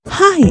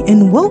Hi,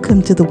 and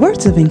welcome to the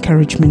Words of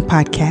Encouragement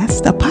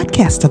podcast, a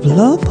podcast of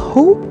love,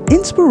 hope,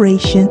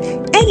 inspiration,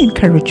 and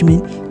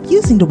encouragement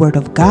using the Word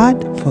of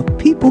God for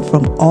people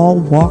from all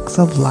walks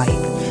of life.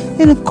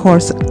 And of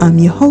course, I'm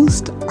your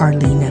host,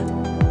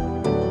 Arlena.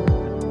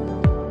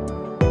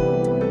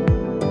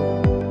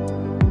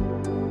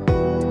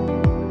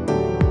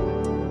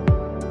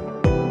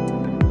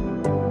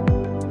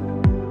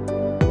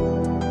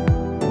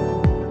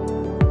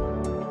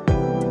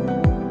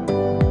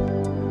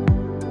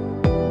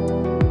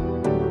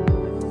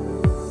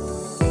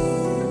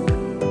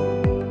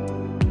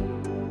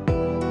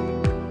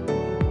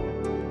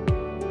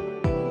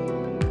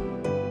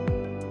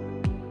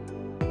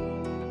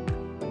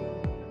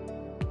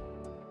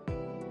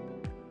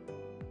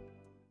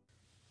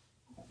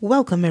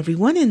 Welcome,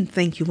 everyone, and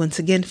thank you once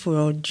again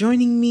for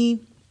joining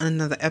me on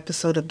another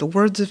episode of the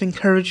Words of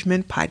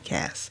Encouragement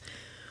podcast.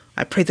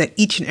 I pray that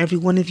each and every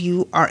one of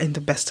you are in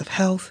the best of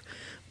health,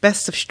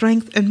 best of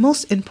strength, and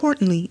most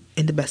importantly,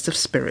 in the best of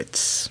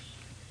spirits.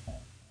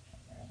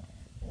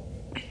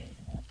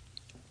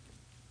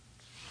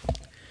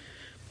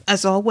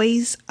 As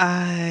always,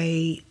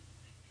 I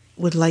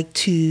would like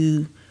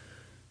to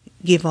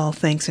give all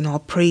thanks and all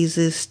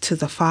praises to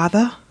the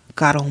Father,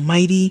 God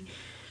Almighty,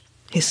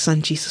 His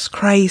Son, Jesus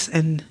Christ,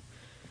 and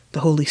the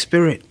Holy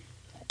Spirit.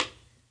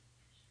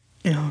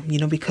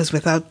 Because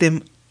without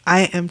them,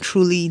 I am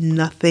truly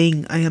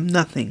nothing. I am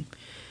nothing.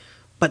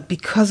 But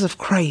because of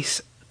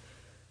Christ,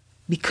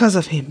 because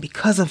of Him,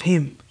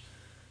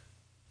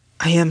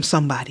 I am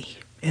somebody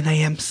and I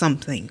am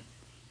something.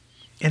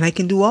 And I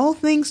can do all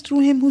things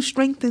through Him who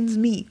strengthens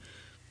me,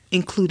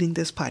 including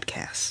this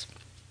podcast.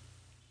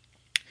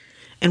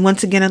 And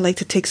once again, I'd like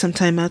to take some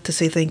time out to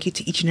say thank you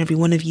to each and every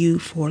one of you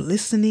for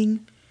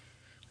listening,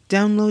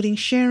 downloading,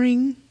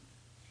 sharing,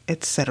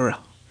 etc.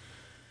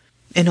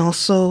 And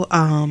also,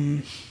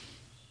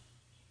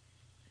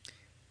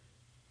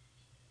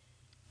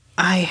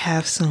 I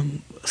have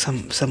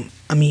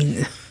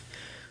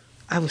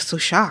I was so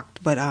shocked,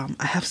 but I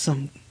have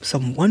some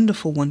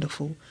wonderful,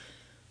 wonderful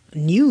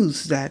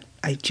news that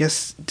I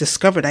just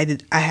discovered.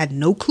 I had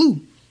no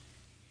clue.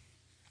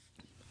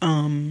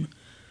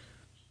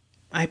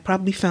 I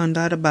probably found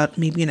out about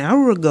maybe an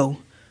hour ago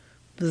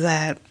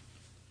that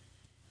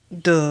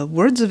the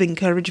Words of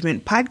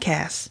Encouragement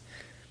podcast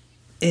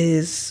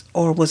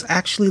was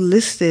actually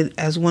listed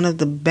as one of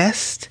the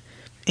best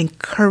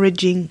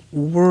encouraging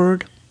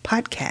word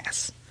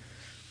podcasts.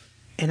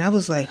 And I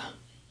was like,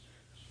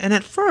 and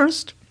at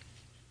first,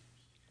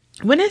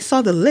 when I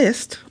saw the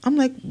list, I'm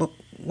like, but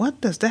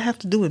what does that have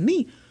to do with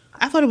me?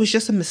 I thought it was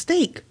just a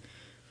mistake.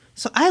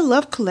 So I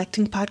love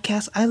collecting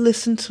podcasts. I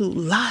listen to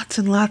lots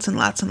and lots and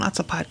lots and lots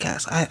of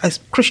podcasts,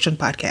 Christian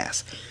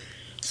podcasts.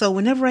 So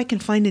whenever I can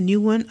find a new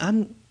one,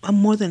 I'm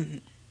more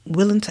than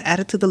willing to add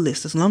it to the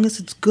list. As long as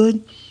it's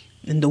good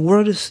and the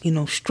word is,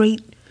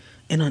 straight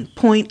and on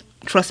point,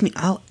 trust me,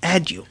 I'll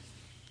add you.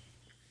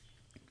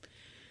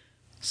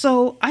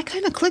 So I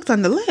kind of clicked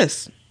on the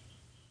list.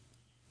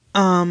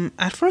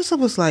 At first I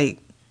was like,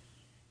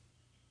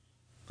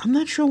 I'm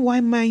not sure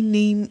why my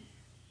name,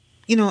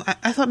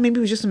 I thought maybe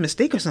it was just a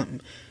mistake or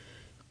something.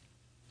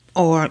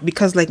 Or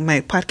because like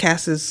my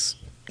podcast is,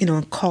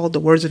 called the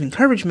Words of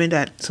Encouragement,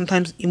 that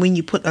sometimes when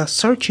you put a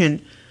search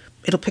in,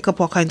 it'll pick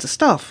up all kinds of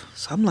stuff.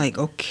 So I'm like,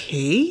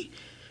 okay.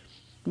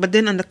 But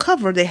then on the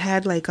cover, they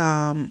had like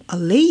a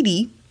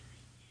lady.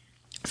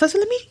 So I said,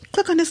 let me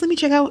click on this. Let me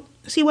check out,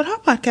 see what her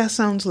podcast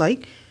sounds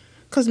like.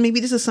 Because maybe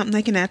this is something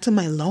I can add to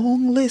my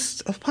long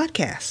list of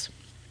podcasts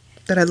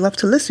that I'd love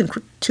to listen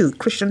to,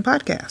 Christian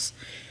podcasts.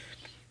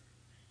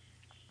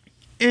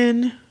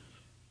 And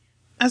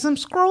as I'm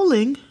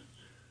scrolling,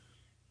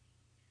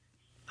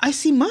 I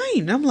see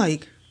mine. I'm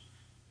like,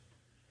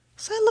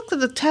 so I looked at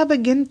the tab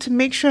again to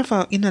make sure if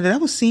that I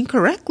was seeing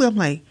correctly. I'm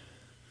like,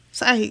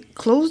 so I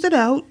closed it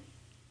out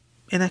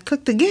and I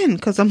clicked again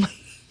because I'm like,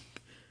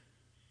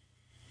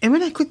 and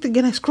when I clicked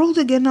again, I scrolled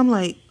again. I'm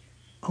like,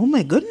 oh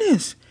my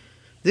goodness,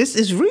 this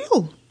is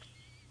real.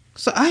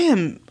 So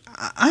I'm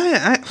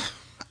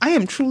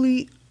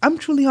truly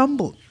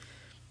humbled,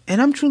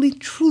 and I'm truly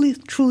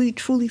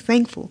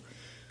thankful.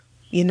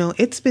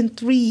 It's been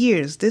 3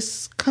 years.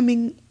 This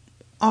coming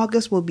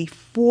August will be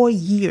 4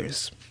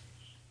 years.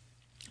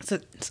 So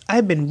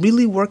I've been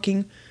really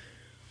working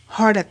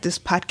hard at this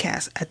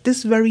podcast. At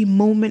this very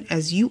moment,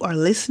 as you are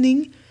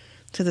listening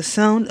to the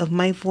sound of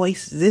my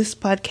voice, this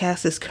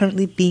podcast is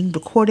currently being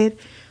recorded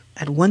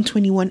at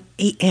 1:21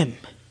 a.m.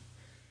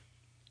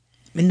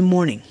 in the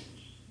morning.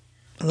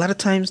 A lot of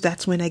times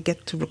that's when I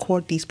get to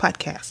record these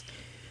podcasts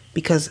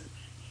because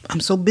I'm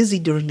so busy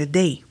during the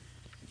day.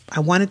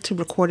 I wanted to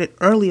record it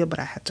earlier, but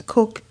I had to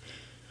cook.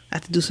 I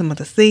had to do some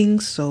other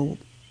things. So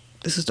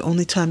this is the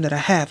only time that I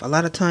have. A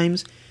lot of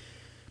times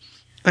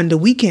on the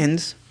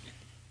weekends,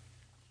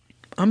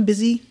 I'm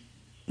busy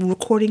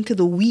recording to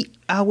the wee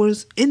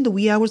hours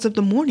of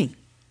the morning.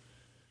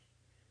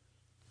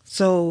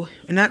 So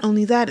not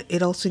only that,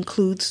 it also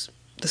includes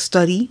the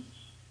study.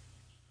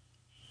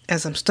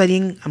 As I'm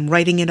studying, I'm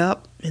writing it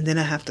up, and then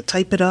I have to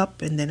type it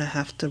up, and then I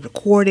have to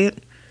record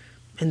it,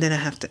 and then I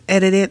have to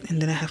edit it,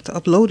 and then I have to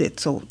upload it.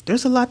 So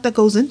there's a lot that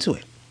goes into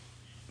it.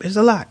 There's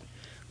a lot.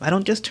 I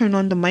don't just turn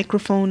on the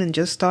microphone and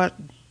just start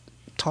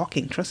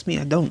talking. Trust me,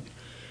 I don't.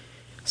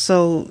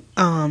 So,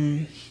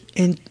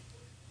 and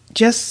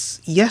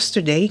just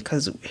yesterday,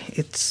 because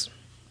it's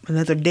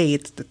another day,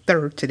 it's the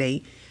 3rd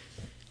today.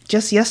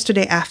 Just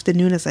yesterday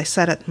afternoon, as I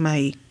sat at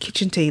my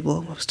kitchen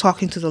table, I was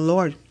talking to the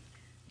Lord.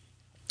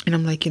 And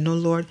I'm like,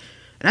 Lord,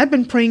 and I've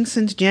been praying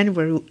since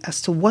January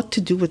as to what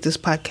to do with this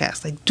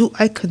podcast. Like, do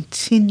I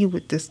continue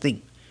with this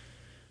thing?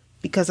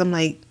 Because I'm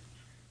like,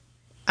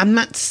 I'm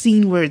not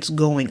seeing where it's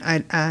going.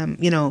 And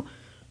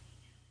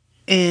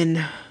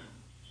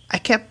I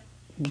kept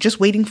just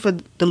waiting for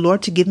the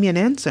Lord to give me an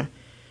answer.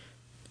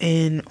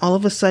 And all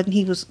of a sudden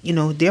he was,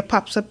 there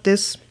pops up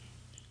this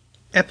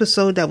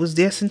episode that was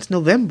there since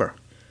November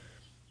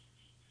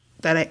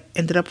that I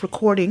ended up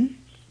recording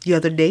the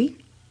other day.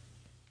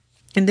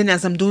 And then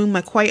as I'm doing my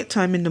quiet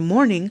time in the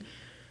morning,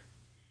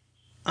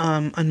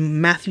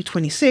 on Matthew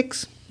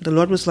 26, the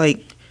Lord was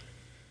like,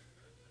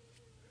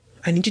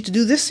 I need you to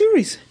do this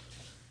series.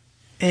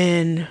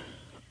 And,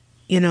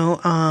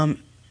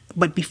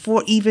 but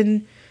before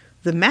even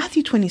the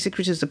Matthew 26,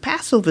 which is the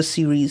Passover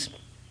series,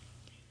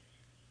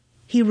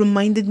 he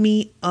reminded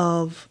me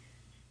of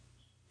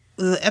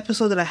the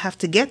episode that I have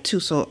to get to.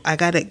 So I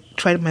got to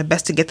try my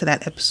best to get to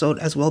that episode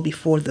as well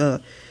before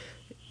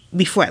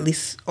at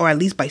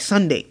least by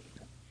Sunday.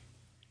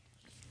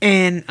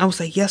 And I was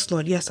like, yes,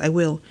 Lord, yes, I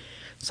will.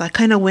 So I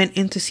kind of went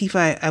in to see if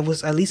I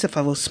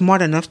was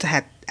smart enough to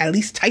have at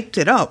least typed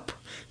it up.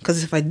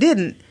 Because if I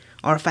didn't,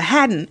 or if I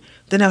hadn't,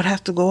 then I would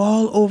have to go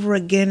all over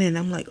again. And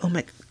I'm like, oh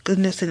my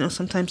goodness,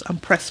 sometimes I'm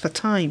pressed for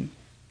time.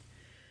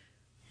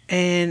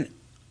 And,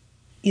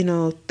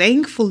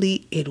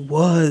 thankfully it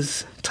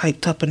was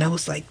typed up. And I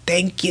was like,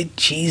 thank you,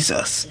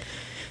 Jesus.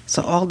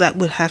 So all that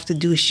would have to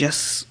do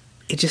is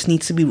it just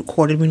needs to be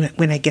recorded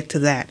when I get to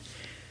that.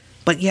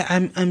 But yeah,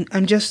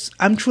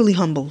 I'm truly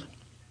humbled.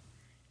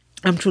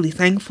 I'm truly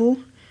thankful,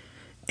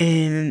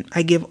 and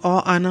I give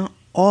all honor,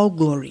 all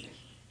glory,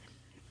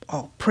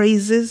 all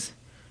praises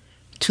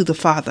to the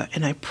Father.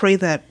 And I pray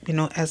that,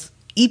 as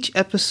each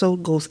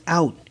episode goes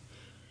out,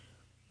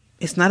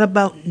 it's not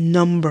about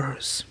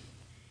numbers.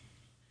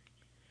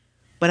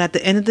 But at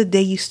the end of the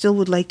day, you still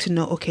would like to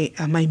know, okay,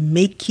 am I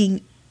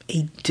making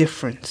a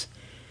difference?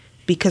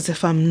 Because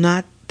if I'm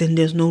not, then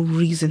there's no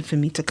reason for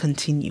me to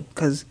continue,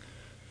 because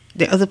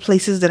there are other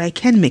places that I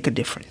can make a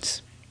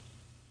difference.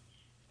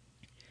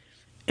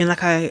 And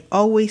like I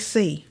always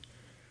say,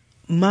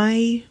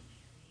 my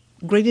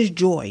greatest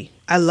joy,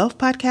 I love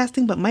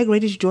podcasting, but my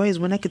greatest joy is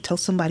when I could tell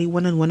somebody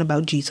one-on-one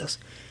about Jesus.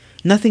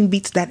 Nothing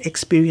beats that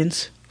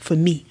experience for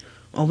me.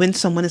 Or when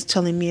someone is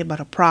telling me about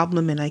a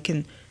problem and I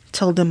can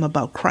tell them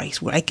about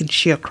Christ, where I can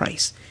share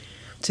Christ.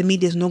 To me,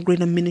 there's no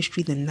greater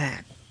ministry than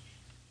that.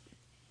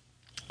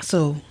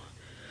 So,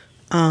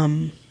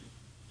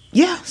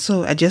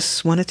 so I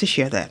just wanted to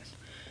share that.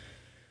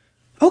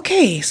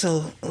 Okay,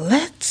 so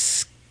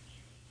let's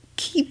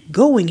keep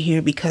going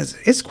here because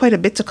it's quite a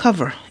bit to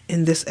cover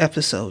in this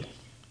episode.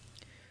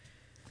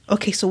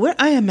 Okay, so where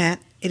I am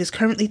at, it is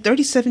currently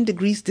 37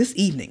 degrees this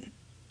evening.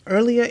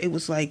 Earlier, it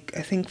was I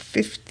think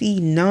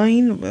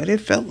 59, but it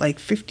felt like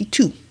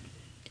 52.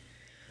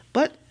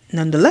 But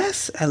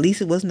nonetheless, at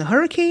least it wasn't a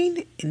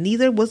hurricane, and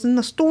neither wasn't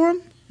a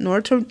storm nor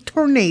a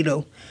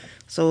tornado.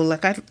 So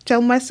like I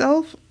tell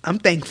myself, I'm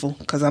thankful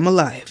because I'm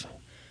alive.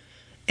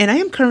 And I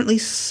am currently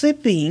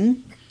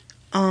sipping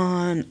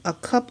on a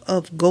cup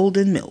of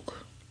golden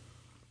milk.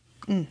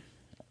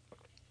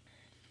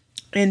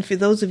 And for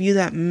those of you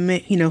that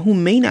who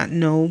may not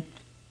know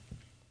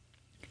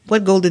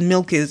what golden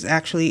milk is,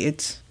 actually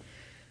it's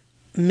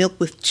milk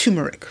with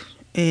turmeric,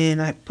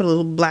 and I put a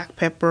little black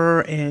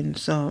pepper and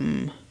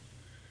some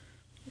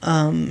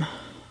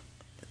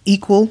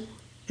equal,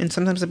 and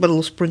sometimes I put a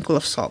little sprinkle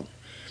of salt.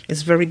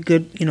 It's very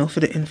good, for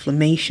the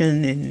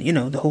inflammation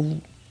and the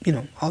whole,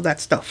 all that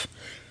stuff.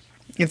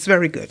 It's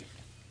very good.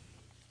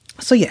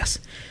 So yes,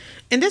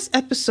 in this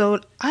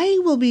episode, I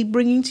will be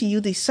bringing to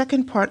you the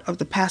second part of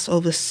the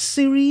Passover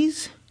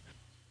series.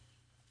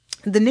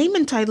 The name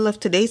and title of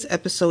today's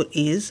episode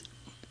is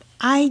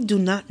I Do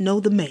Not Know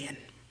the Man.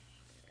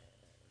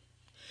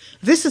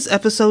 This is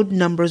episode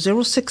number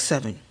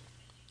 067.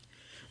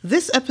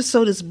 This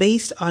episode is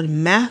based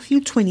on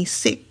Matthew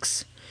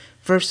 26,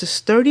 verses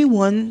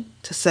 31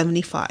 to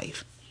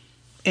 75.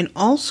 And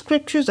all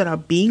scriptures that are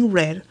being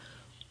read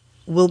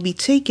will be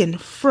taken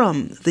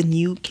from the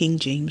New King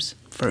James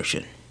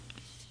Version.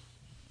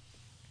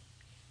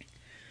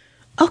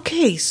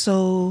 Okay,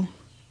 so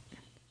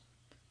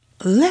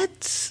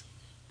let's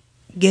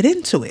get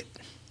into it.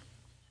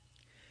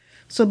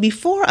 So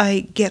before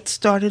I get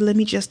started, let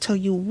me just tell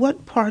you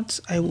what parts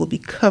I will be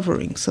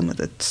covering, some of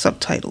the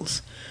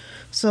subtitles.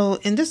 So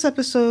in this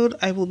episode,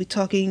 I will be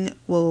talking,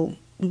 we'll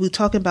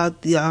talk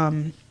about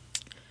the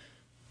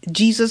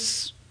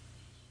Jesus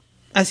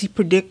as he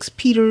predicts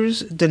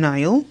Peter's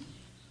denial,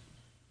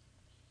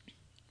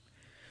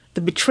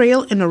 the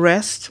betrayal and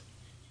arrest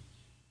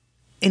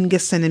in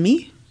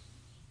Gethsemane,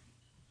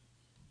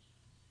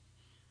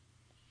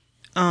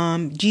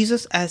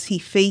 Jesus as he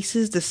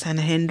faces the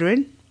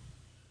Sanhedrin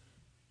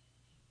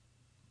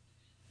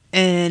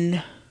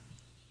and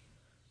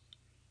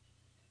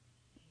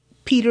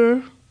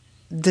Peter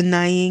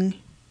denying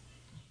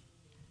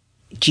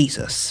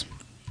Jesus.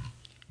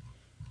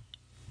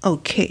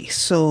 Okay,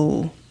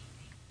 so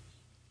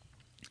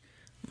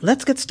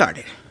let's get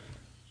started.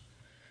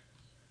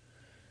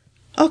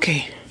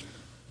 Okay.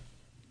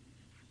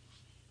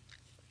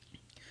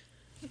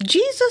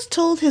 Jesus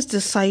told his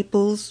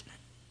disciples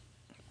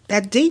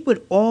that they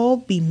would all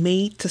be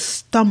made to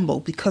stumble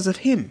because of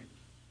him.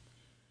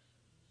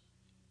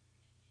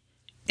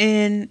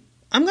 And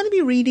I'm going to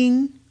be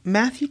reading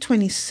Matthew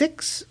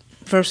 26,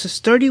 verses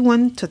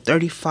 31 to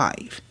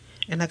 35.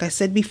 And like I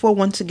said before,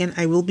 once again,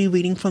 I will be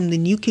reading from the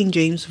New King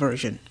James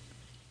Version.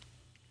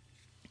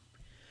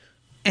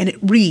 And it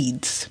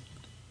reads,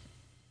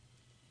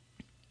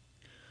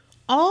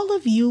 "All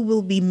of you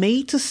will be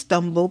made to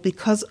stumble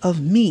because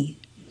of me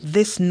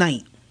this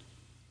night.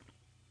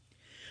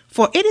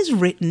 For it is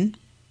written,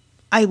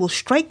 I will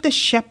strike the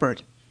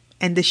shepherd,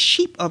 and the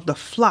sheep of the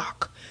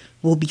flock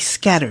will be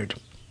scattered.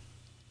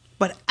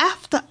 But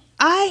after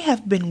I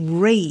have been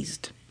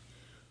raised,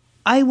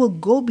 I will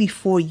go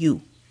before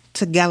you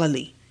to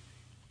Galilee."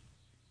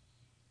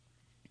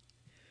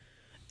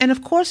 And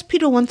of course,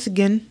 Peter once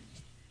again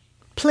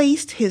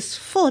placed his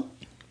foot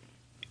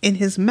in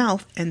his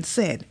mouth and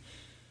said,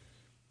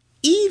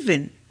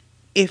 "Even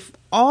if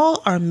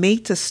all are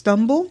made to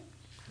stumble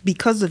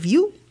because of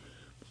you,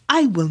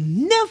 I will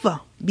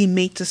never be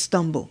made to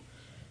stumble."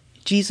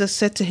 Jesus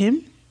said to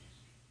him,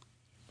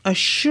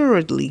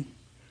 "Assuredly,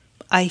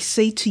 I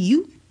say to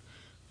you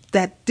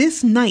that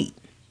this night,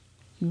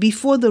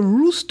 before the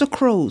rooster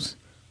crows,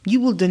 you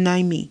will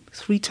deny me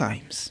 3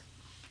 times.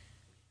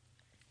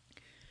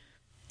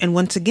 And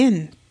once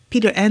again,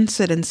 Peter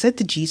answered and said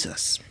to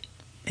Jesus,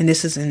 and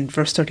this is in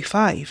verse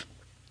 35,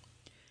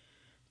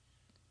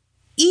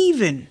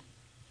 "Even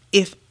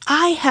if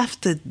I have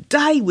to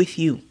die with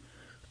you,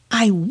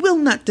 I will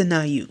not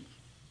deny you."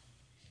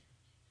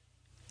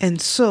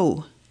 And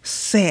so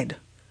said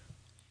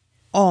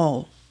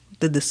all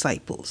the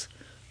disciples,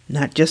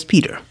 not just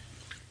Peter.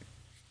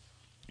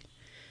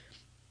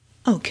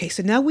 Okay,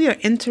 so now we are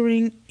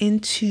entering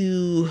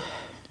into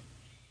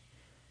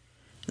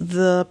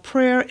the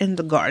prayer in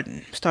the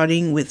garden,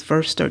 starting with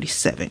verse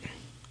 37.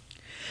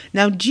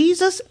 "Now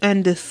Jesus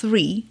and the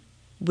 3,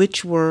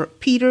 which were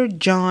Peter,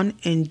 John,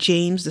 and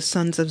James, the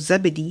sons of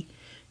Zebedee,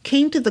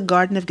 came to the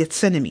Garden of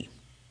Gethsemane."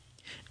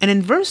 And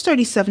in verse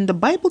 37, the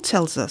Bible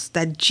tells us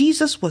that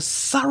Jesus was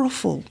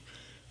sorrowful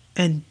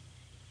and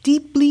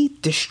deeply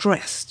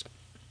distressed.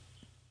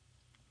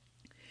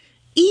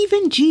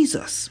 Even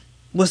Jesus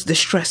was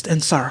distressed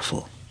and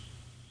sorrowful.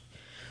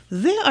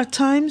 There are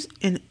times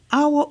in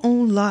our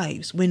own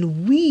lives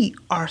when we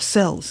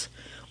ourselves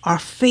are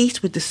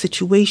faced with the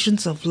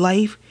situations of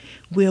life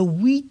where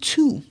we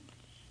too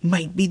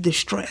might be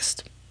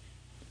distressed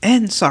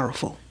and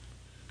sorrowful,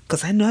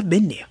 because I know I've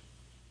been there.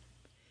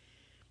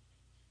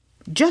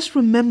 Just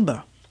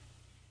remember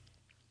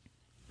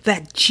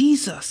that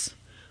Jesus,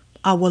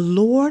 our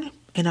Lord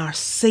and our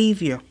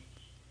Savior,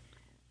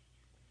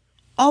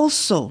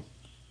 also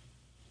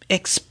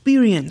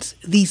experienced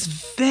these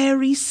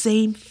very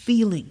same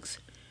feelings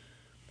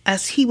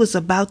as he was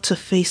about to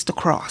face the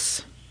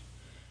cross.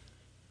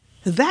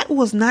 That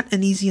was not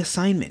an easy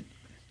assignment,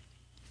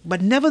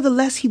 but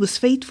nevertheless he was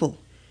faithful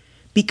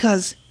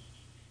because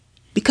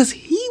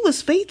he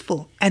was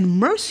faithful and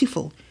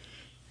merciful.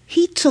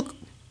 He took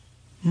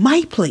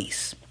my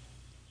place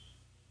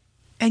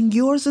and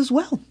yours as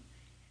well.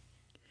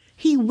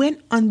 He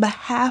went on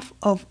behalf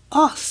of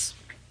us.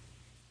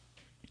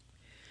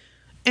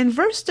 In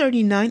verse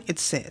 39, it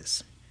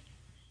says,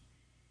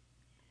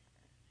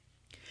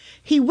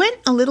 "He went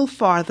a little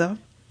farther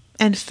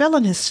and fell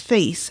on his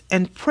face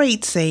and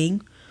prayed,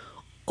 saying,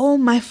 'O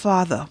my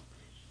Father,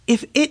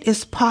 if it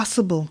is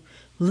possible,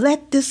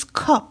 let this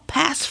cup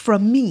pass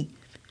from me.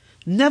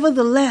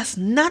 Nevertheless,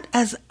 not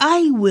as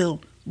I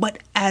will,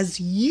 but as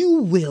you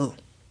will.'"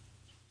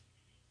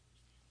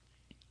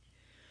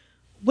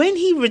 When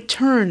he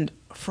returned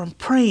from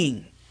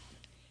praying,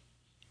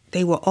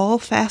 they were all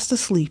fast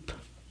asleep.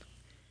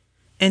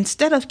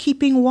 Instead of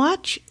keeping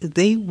watch,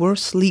 they were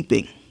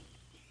sleeping.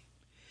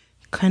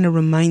 Kind of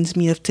reminds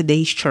me of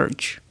today's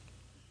church.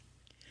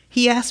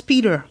 He asked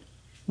Peter,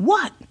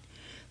 "What?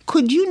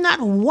 Could you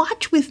not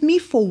watch with me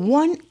for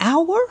 1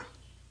 hour?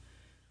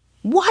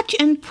 Watch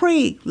and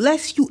pray,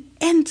 lest you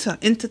enter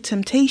into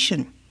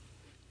temptation.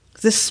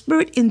 The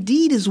spirit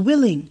indeed is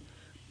willing,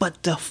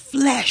 but the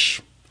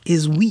flesh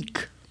is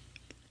weak."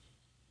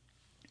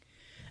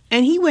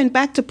 And he went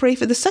back to pray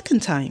for the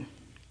second time.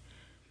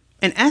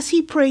 And as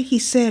he prayed, he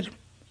said,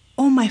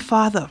 "Oh, my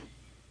Father,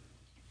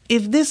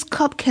 if this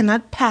cup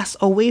cannot pass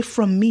away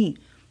from me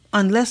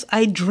unless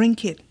I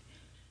drink it,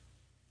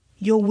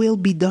 your will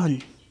be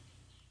done."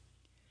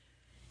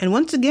 And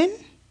once again,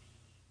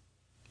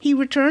 he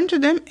returned to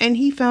them and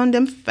he found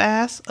them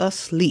fast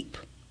asleep.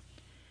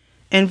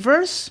 In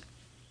verse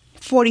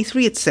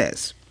 43, it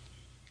says,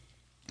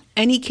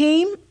 And he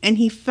came and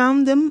he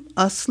found them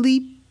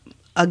asleep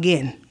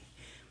again,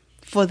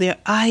 for their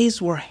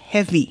eyes were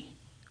heavy.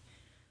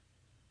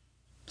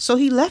 So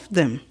he left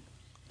them,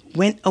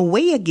 went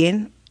away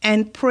again,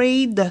 and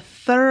prayed the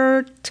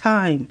third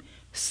time,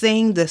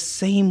 saying the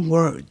same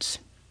words.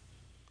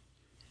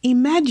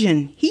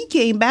 Imagine, he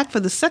came back for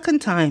the second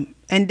time,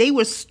 and they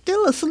were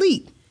still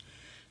asleep.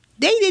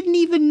 They didn't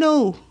even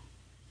know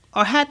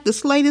or had the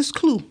slightest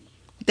clue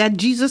that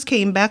Jesus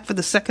came back for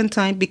the second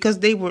time, because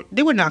they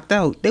were knocked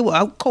out. They were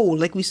out cold,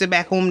 like we said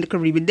back home in the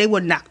Caribbean. They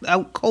were knocked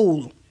out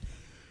cold.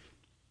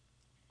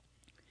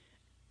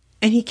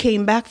 And he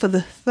came back for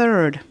the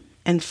third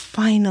and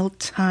final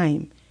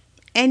time.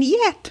 And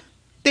yet,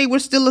 they were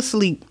still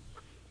asleep.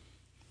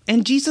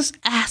 And Jesus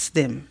asked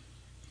them,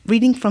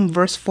 reading from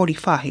verse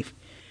 45,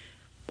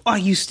 "Are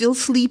you still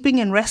sleeping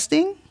and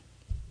resting?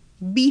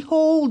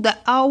 Behold, the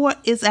hour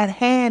is at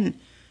hand,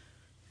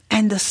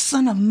 and the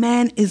Son of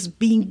Man is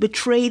being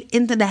betrayed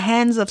into the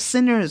hands of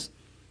sinners.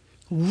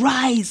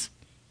 Rise,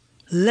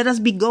 let us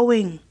be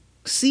going.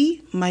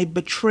 See, my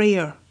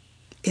betrayer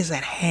is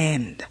at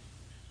hand."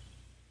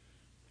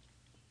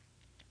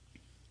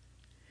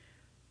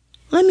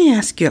 Let me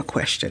ask you a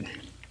question.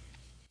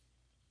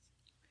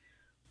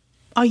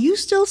 Are you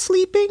still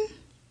sleeping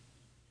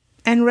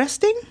and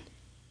resting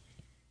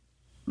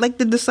like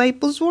the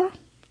disciples were?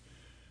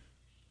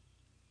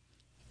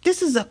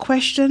 This is a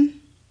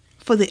question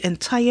for the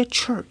entire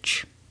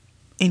church,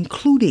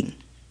 including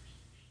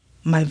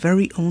my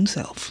very own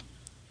self.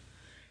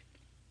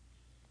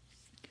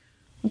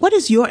 What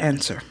is your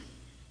answer?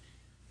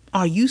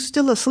 Are you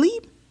still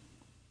asleep?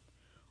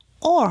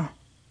 Or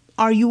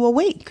are you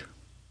awake?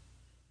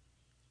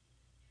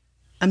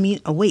 I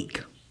mean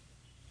awake.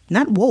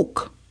 Not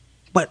woke,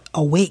 but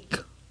awake.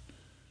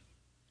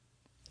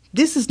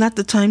 This is not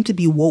the time to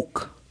be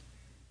woke.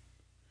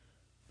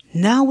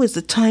 Now is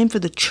the time for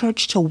the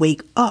church to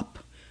wake up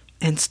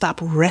and stop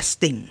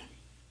resting.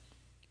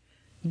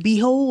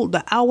 Behold,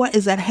 the hour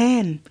is at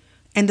hand,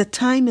 and the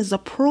time is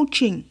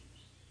approaching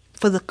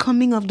for the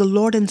coming of the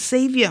Lord and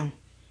Savior.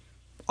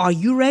 Are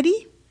you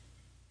ready?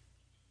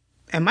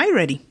 Am I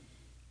ready?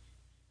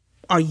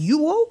 Are you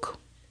woke?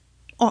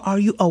 Or are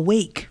you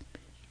awake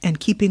and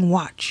keeping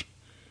watch?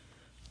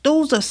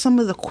 Those are some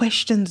of the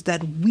questions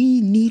that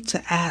we need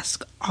to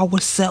ask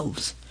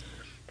ourselves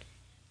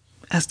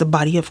as the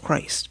body of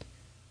Christ.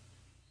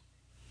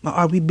 Or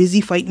are we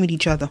busy fighting with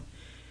each other?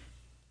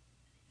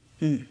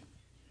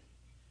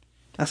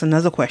 That's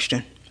another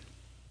question.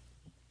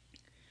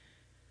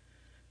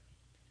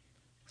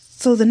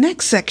 So the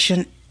next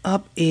section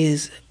up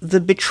is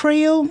the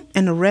betrayal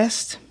and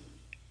arrest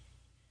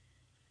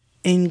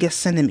in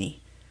Gethsemane.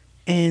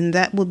 And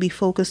that will be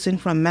focusing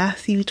from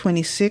Matthew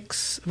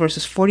 26,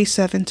 verses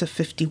 47 to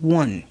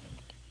 51.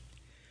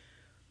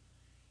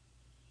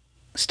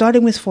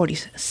 Starting with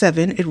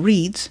 47, it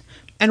reads,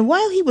 "And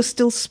while he was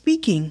still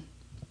speaking,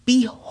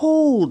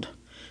 behold,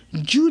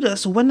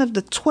 Judas, one of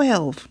the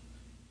 12,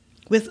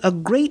 with a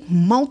great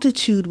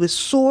multitude with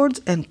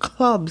swords and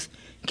clubs,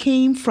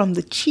 came from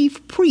the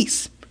chief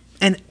priests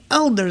and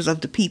elders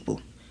of the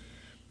people."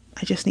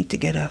 I just need to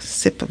get a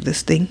sip of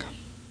this thing.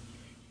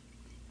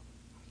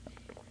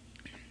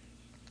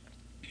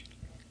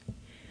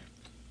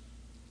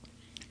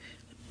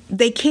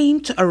 They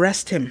came to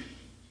arrest him,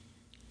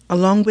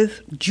 along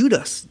with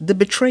Judas, the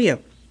betrayer,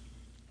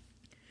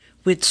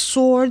 with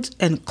swords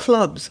and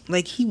clubs,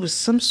 like he was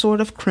some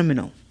sort of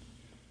criminal.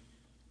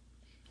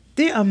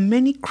 There are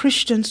many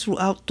Christians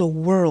throughout the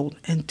world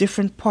and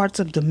different parts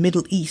of the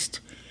Middle East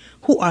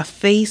who are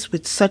faced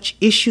with such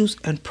issues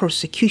and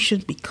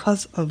persecution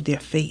because of their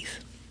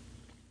faith.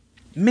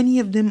 Many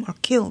of them are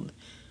killed,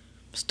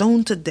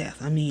 stoned to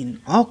death. I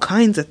mean, all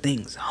kinds of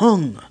things,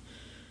 hung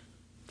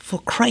for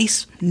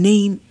Christ's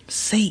name's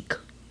sake.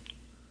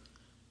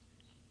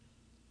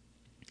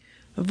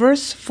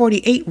 Verse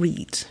 48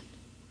 reads,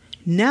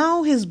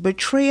 "Now his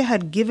betrayer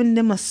had given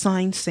them a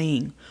sign,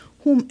 saying,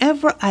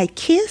 'Whomever I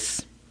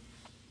kiss,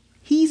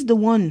 he's the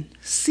one,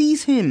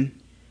 seize him.'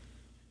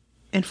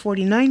 And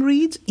 49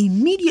 reads,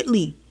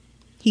 "Immediately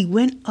he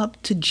went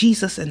up to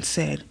Jesus and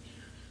said,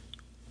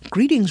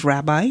 'Greetings,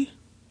 Rabbi,'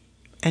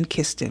 and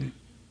kissed him."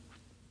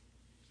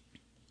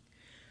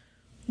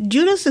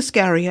 Judas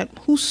Iscariot,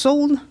 who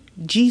sold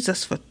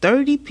Jesus for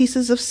 30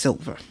 pieces of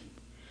silver,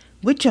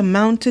 which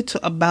amounted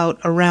to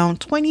around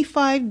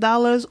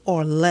 $25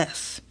 or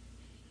less,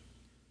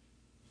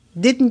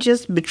 didn't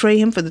just betray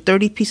him for the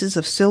 30 pieces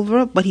of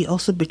silver, but he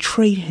also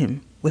betrayed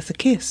him with a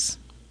kiss.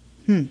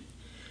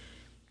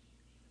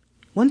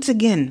 Once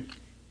again,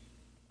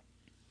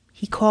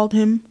 he called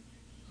him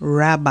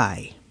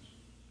Rabbi.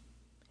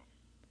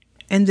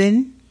 And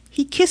then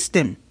he kissed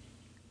him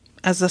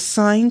as a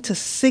sign to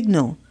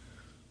signal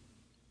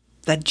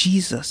that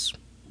Jesus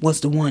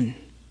was the one.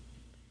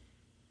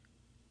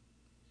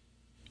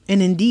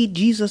 And indeed,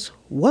 Jesus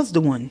was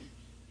the one,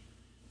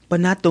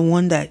 but not the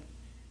one that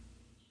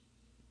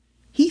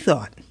he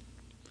thought,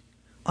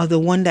 or the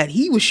one that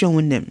he was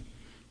showing them.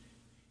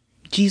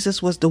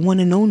 Jesus was the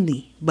one and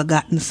only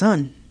begotten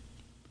Son.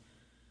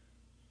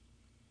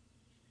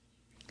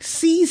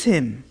 Seize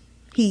him.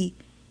 He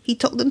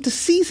told them to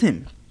seize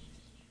him.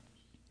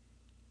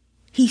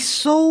 He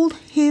sold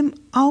him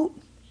out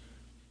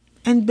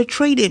and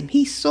betrayed him.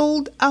 He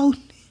sold out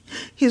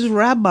his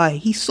rabbi.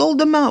 He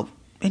sold him out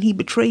and he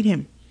betrayed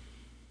him.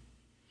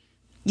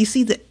 You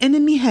see, the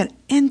enemy had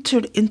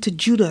entered into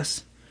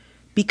Judas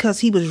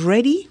because he was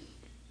ready,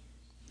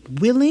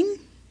 willing,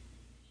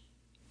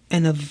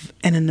 and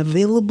an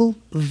available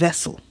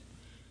vessel.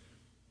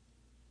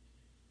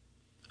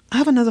 I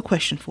have another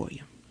question for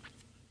you.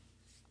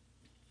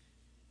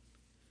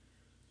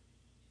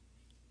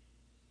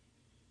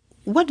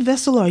 What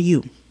vessel are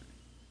you?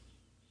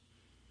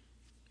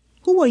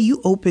 Who are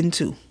you open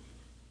to?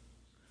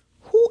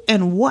 Who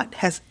and what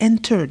has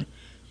entered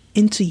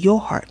into your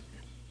heart?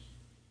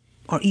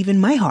 Or even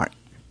my heart?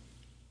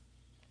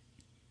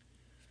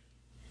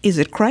 Is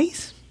it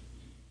Christ?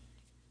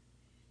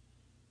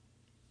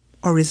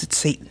 Or is it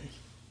Satan?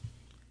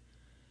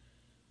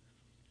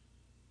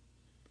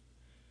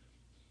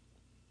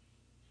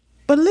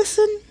 But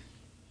listen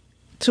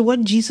to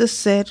what Jesus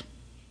said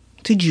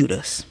to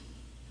Judas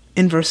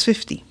in verse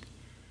 50.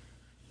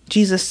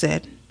 Jesus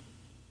said,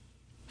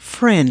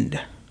 "Friend,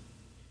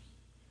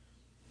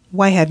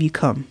 why have you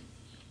come?"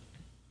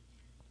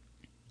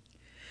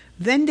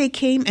 Then they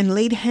came and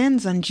laid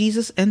hands on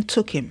Jesus and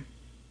took him.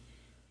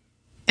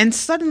 And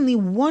suddenly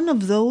one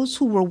of those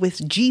who were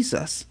with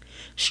Jesus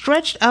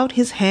stretched out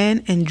his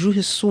hand and drew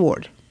his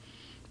sword,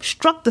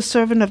 struck the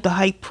servant of the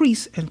high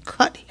priest, and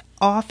cut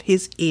off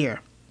his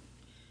ear.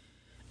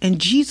 And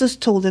Jesus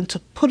told them to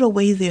put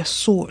away their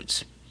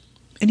swords.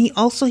 And he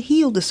also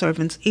healed the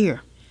servant's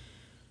ear.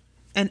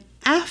 And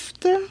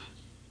after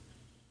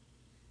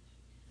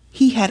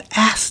he had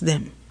asked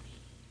them,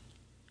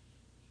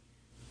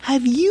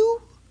 "Have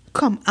you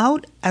come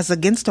out as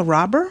against a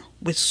robber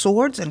with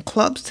swords and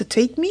clubs to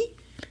take me?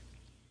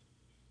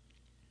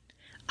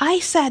 I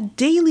sat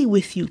daily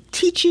with you,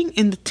 teaching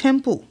in the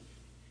temple,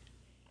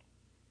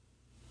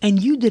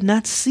 and you did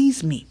not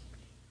seize me.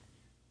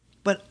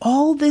 But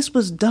all this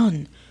was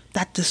done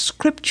that the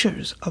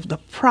scriptures of the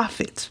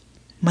prophets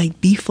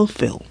might be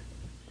fulfilled."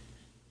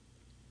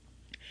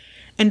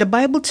 And the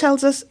Bible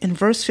tells us in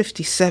verse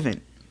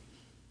 57,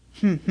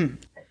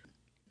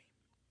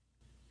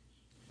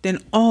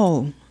 then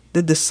all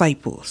the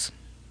disciples,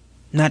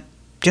 not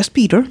just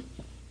Peter,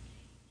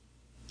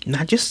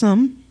 not just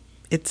some,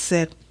 it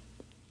said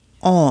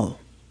all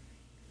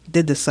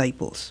the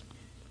disciples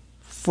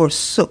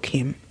forsook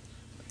him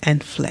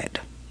and fled.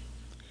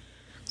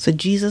 So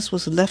Jesus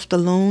was left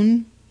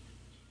alone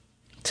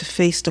to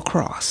face the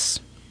cross.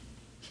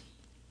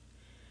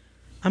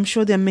 I'm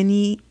sure there's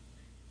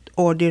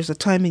a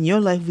time in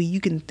your life where you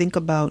can think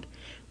about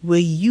where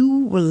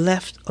you were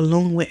left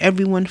alone, where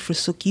everyone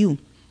forsook you.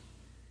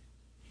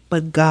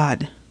 But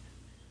God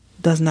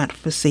does not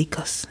forsake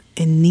us,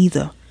 and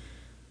neither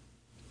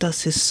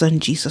does his son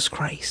Jesus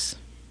Christ.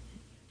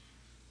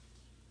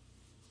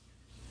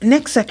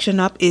 Next section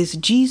up is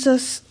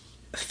Jesus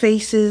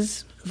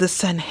faces the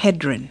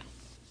Sanhedrin.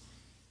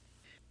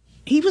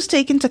 He was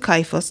taken to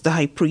Caiaphas, the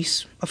high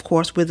priest, of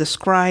course, where the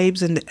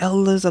scribes and the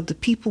elders of the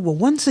people were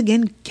once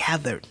again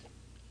gathered.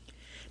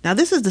 Now,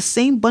 this is the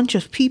same bunch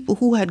of people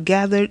who had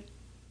gathered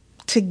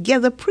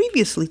together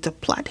previously to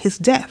plot his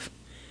death.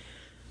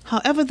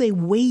 However, they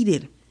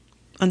waited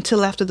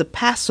until after the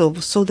Passover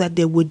so that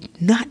there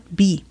would not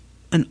be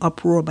an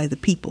uproar by the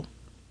people.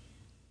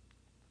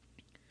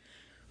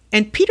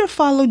 And Peter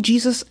followed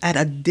Jesus at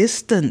a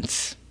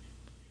distance.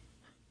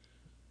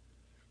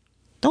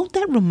 Don't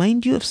that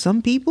remind you of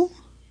some people?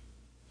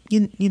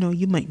 You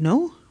might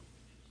know.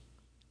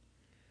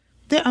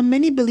 There are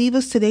many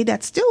believers today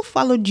that still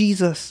follow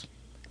Jesus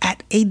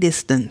at a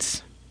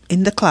distance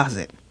in the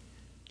closet,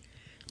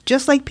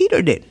 just like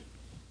Peter did.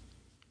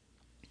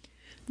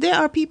 There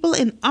are people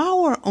in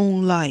our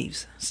own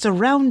lives,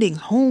 surrounding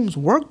homes,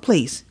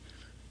 workplace,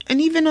 and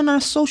even on our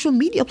social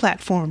media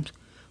platforms,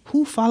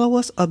 who follow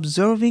us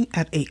observing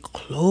at a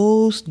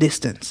close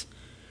distance.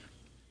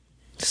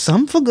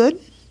 Some for good,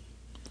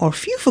 or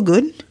few for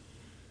good,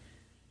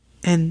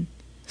 and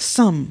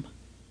some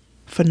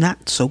for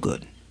not so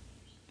good.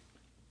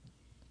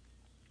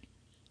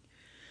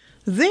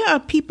 There are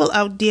people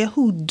out there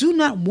who do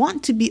not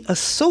want to be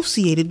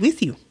associated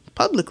with you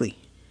publicly.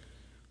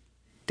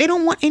 They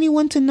don't want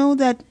anyone to know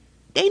that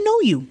they know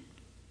you.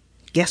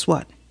 Guess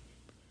what?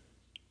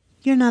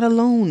 You're not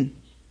alone.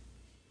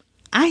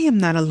 I am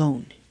not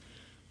alone.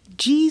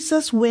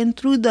 Jesus went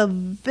through the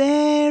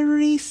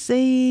very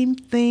same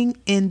thing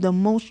in the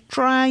most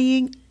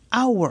trying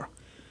hour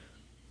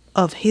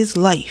of his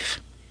life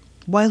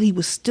while he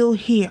was still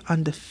here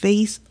on the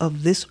face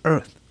of this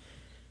earth.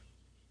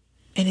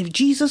 And if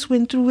Jesus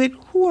went through it,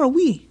 who are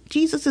we?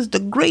 Jesus is the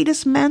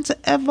greatest man to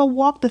ever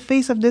walk the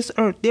face of this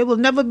earth. There will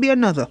never be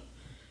another.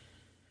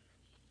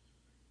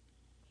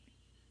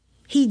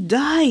 He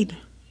died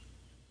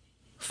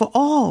for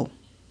all.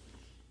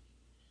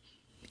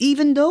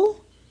 Even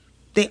though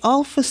they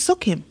all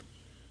forsook him.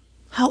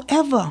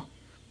 However,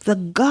 the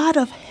God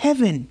of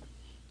heaven,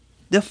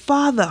 the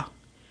Father,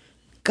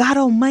 God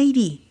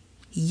Almighty,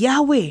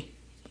 Yahweh,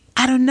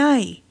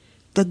 Adonai,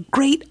 the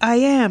great I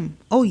am.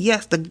 Oh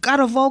yes, the God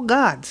of all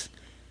gods.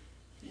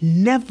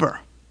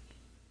 Never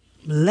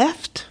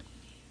left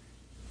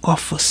or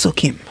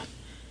forsook him.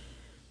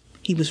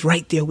 He was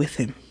right there with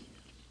him.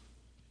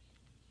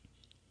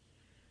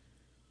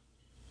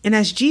 And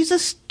as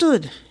Jesus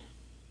stood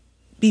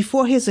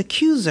before his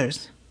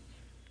accusers,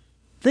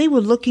 they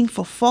were looking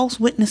for false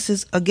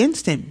witnesses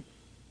against him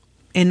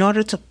in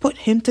order to put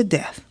him to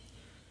death.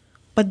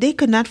 But they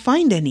could not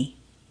find any,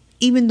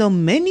 even though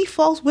many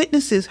false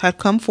witnesses had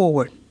come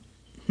forward.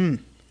 The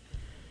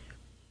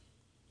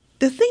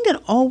thing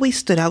that always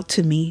stood out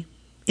to me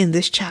in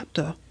this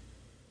chapter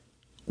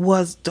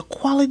was the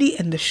quality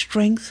and the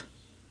strength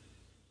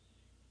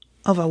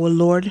of our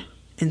Lord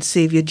and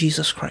Savior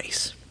Jesus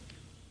Christ.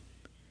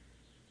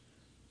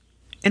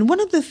 And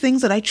one of the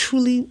things that I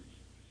truly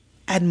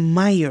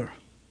admire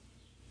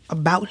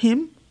about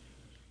him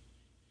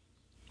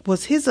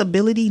was his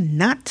ability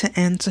not to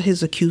answer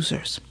his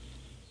accusers.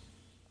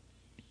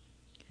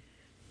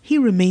 He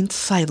remained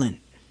silent.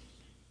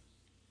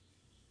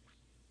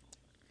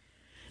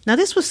 Now,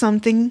 this was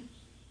something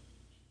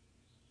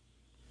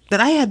that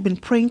I had been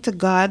praying to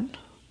God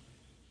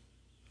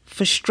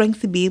for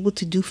strength to be able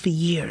to do for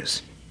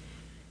years.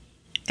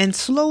 And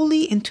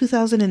slowly in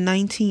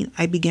 2019,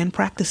 I began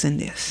practicing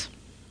this.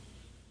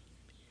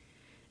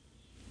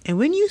 And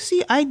when you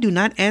see I do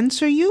not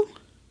answer you,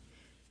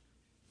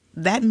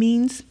 that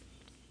means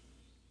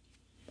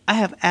I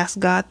have asked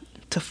God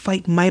to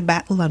fight my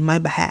battle on my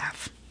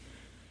behalf.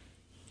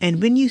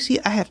 And when you see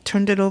I have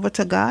turned it over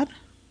to God,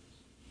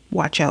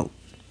 watch out.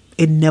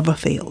 It never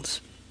fails.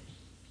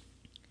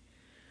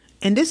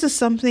 And this is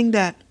something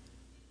that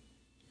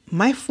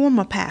my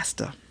former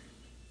pastor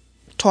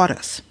taught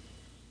us.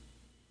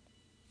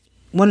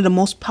 One of the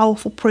most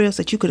powerful prayers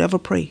that you could ever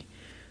pray.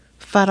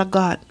 Father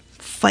God,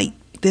 fight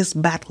this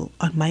battle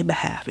on my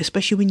behalf,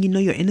 especially when you know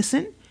you're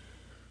innocent.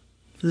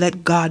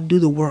 Let God do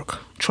the work.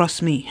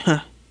 Trust me.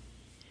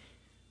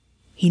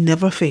 He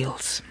never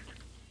fails.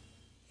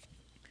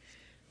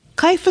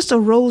 Caiaphas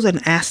arose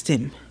and asked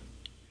him,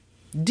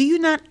 "Do you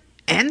not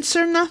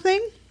answer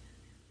nothing?"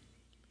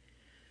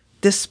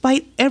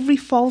 Despite every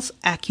false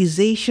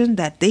accusation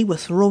that they were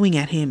throwing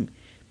at him,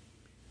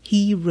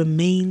 he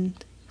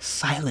remained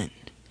silent.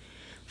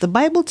 The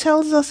Bible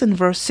tells us in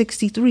verse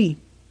 63,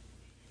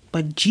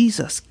 but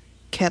Jesus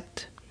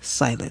kept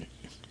silent.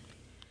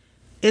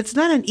 It's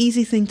not an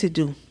easy thing to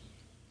do,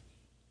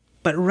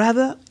 but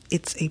rather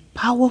it's a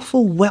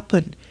powerful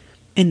weapon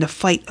in the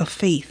fight of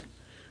faith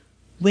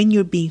when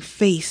you're being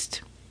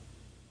faced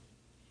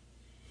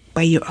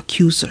by your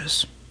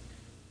accusers,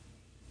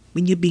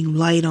 when you're being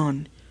lied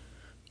on.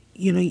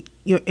 You know,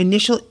 your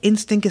initial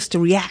instinct is to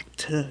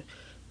react,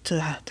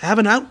 to have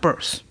an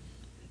outburst.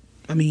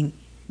 I mean,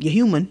 you're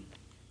human.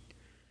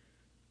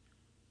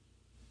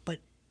 But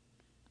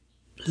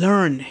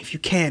learn if you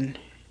can.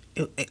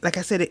 Like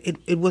I said,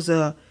 it was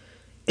a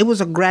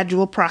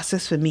gradual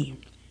process for me.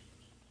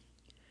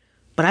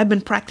 But I've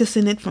been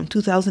practicing it from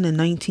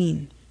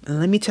 2019. And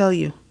let me tell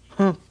you,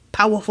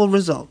 powerful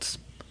results.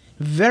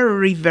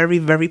 Very, very,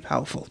 very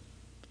powerful.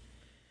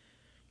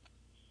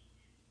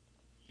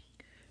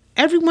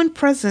 Everyone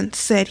present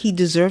said he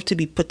deserved to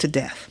be put to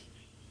death.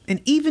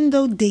 And even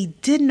though they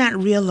did not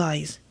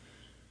realize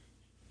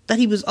that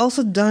he was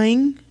also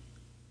dying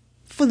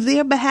for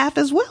their behalf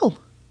as well,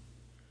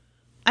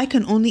 I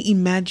can only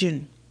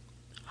imagine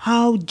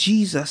how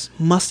Jesus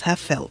must have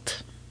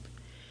felt.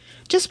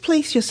 Just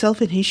place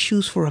yourself in his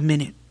shoes for a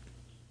minute.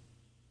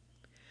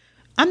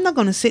 I'm not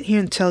going to sit here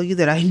and tell you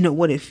that I know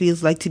what it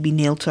feels like to be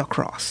nailed to a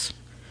cross,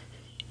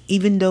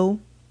 even though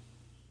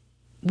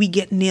we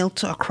get nailed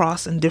to a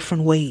cross in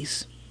different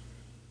ways.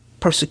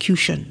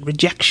 Persecution,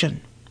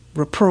 rejection,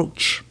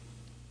 reproach.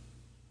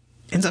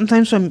 And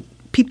sometimes from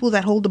people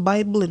that hold the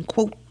Bible and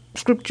quote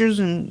scriptures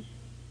and,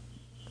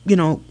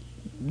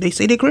 they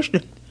say they're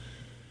Christian.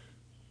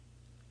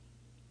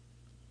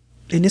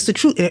 And it's the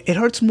truth. It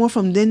hurts more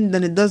from them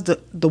than it does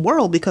the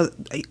world, because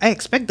I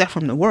expect that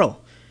from the world.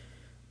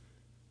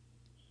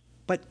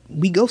 But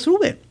we go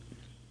through it.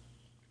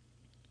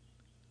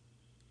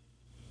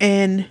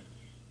 And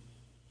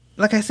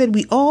like I said,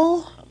 we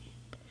all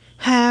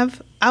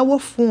have our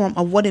form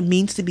of what it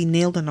means to be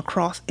nailed on a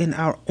cross in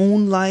our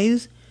own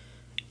lives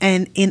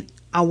and in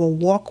our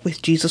walk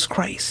with Jesus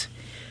Christ.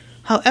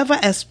 However,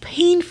 as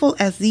painful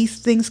as these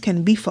things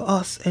can be for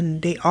us,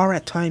 and they are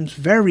at times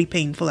very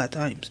painful at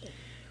times,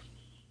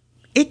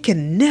 it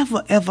can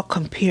never ever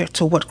compare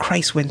to what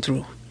Christ went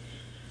through.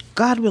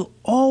 God will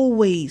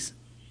always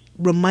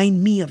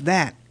remind me of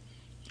that.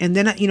 And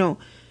then,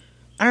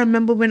 I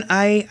remember when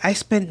I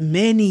spent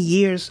many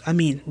years,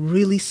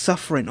 really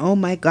suffering. Oh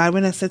my God,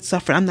 when I said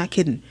suffering, I'm not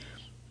kidding.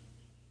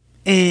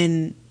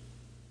 And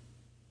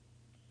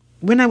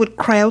when I would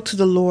cry out to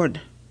the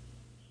Lord,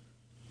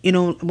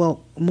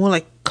 more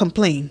like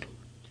complain.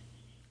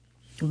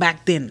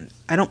 Back then,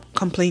 I don't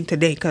complain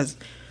today because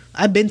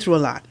I've been through a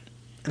lot.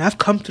 And I've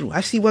come through.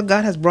 I see what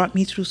God has brought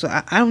me through. So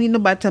I don't need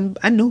nobody to tell me.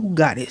 I know who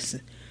God is.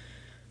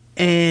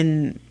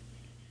 And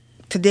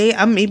today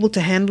I'm able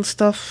to handle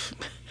stuff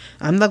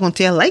I'm not going to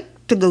say I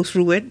like to go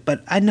through it,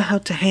 but I know how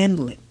to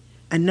handle it.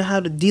 I know how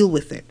to deal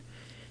with it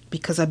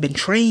because I've been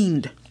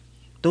trained.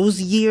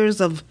 Those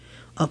years of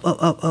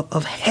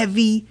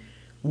heavy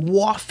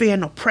warfare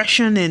and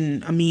oppression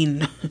and, I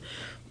mean,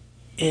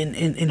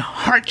 and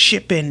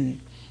hardship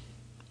and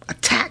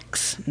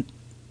attacks.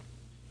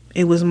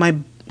 It was my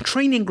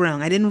training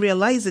ground. I didn't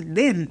realize it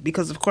then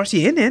because, of course,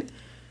 you're in it.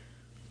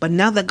 But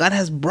now that God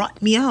has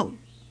brought me out,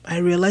 I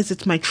realize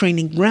it's my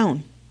training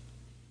ground.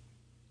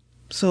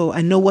 So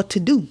I know what to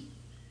do.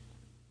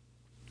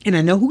 And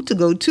I know who to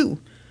go to.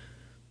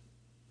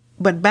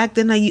 But back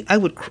then I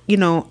would,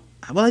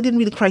 I didn't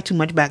really cry too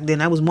much back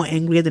then. I was more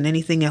angrier than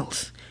anything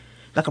else.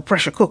 Like a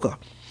pressure cooker.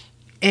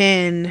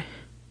 And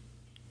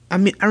I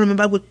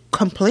remember I would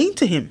complain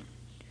to him.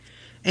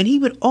 And he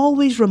would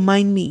always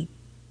remind me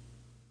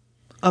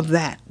of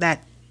that,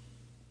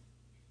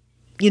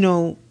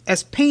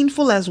 as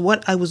painful as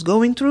what I was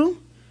going through,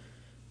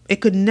 it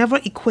could never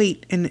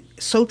equate, and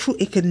so true,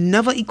 it could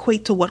never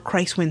equate to what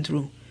Christ went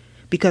through.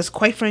 Because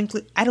quite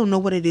frankly, I don't know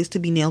what it is to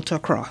be nailed to a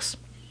cross.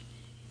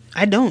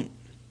 I don't.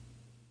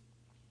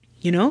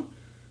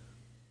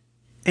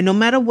 And no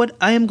matter what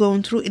I am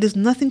going through, it is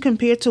nothing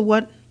compared to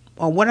what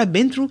I've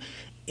been through.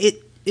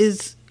 It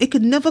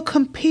could never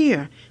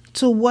compare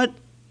to what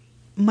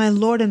my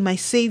Lord and my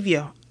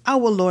Savior,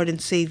 our Lord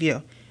and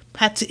Savior,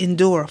 had to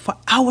endure for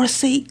our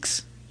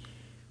sakes.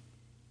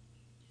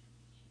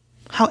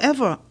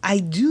 However, I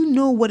do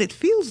know what it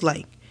feels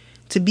like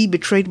to be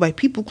betrayed by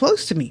people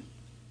close to me.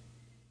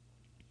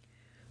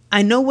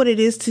 I know what it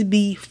is to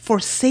be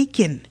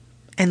forsaken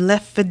and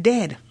left for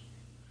dead.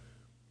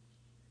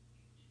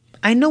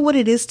 I know what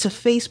it is to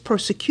face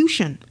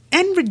persecution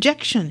and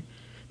rejection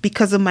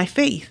because of my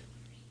faith.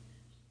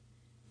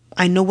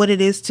 I know what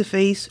it is to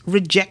face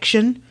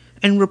rejection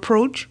and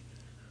reproach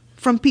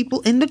from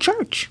people in the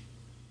church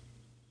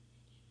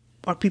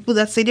or people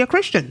that say they're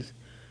Christians.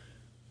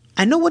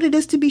 I know what it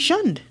is to be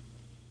shunned.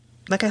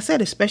 Like I said,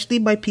 especially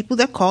by people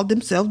that call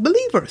themselves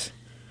believers.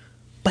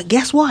 But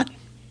guess what?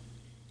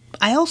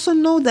 I also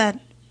know that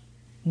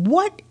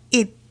what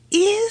it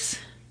is,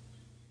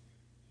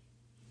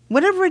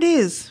 whatever it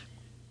is,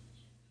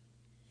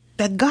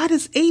 that God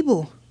is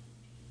able.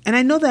 And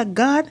I know that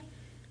God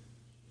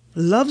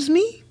loves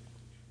me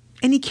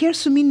and He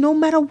cares for me no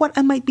matter what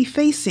I might be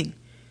facing.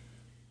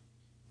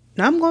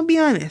 Now, I'm going to be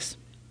honest.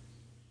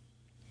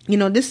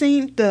 This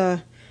ain't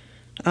the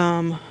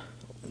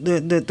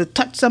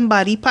Touch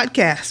Somebody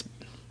podcast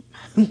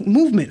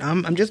movement.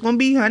 I'm just going to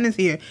be honest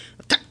here.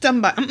 Touch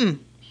somebody.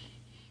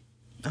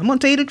 I'm going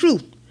to tell you the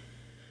truth.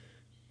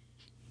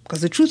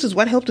 Because the truth is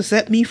what helped to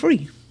set me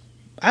free.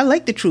 I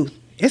like the truth.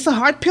 It's a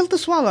hard pill to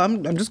swallow.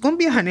 I'm just going to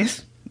be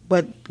honest.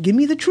 But give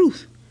me the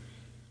truth.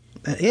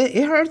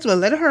 It hurts, but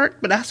let it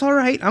hurt. But that's all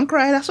right. I'm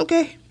crying. That's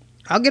okay.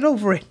 I'll get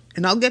over it.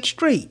 And I'll get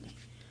straight.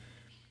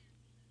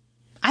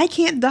 I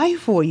can't die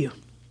for you.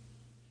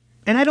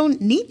 And I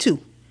don't need to.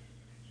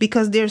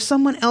 Because there's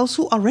someone else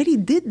who already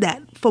did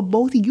that for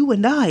both you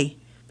and I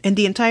and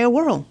the entire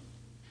world.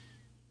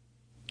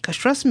 Because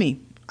trust me,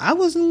 I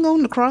wasn't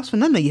going to cross for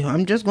none of you.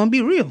 I'm just going to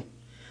be real.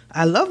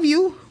 I love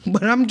you,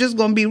 but I'm just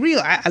going to be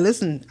real.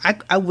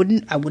 I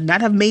would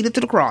not have made it to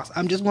the cross.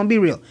 I'm just going to be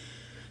real.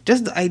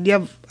 Just the idea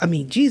of,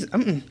 Jesus.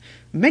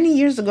 Many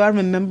years ago, I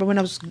remember when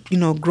I was,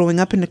 growing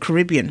up in the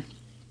Caribbean.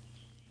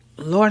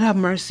 Lord have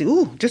mercy.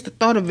 Ooh, just the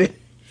thought of it.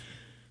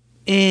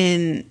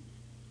 And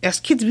as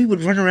kids, we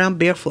would run around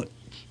barefoot.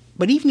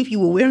 But even if you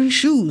were wearing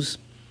shoes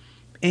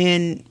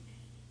and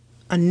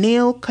a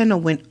nail kind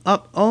of went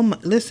up,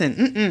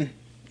 listen,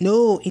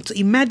 no.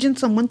 Imagine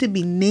someone to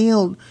be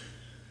nailed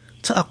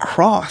to a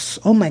cross.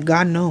 Oh my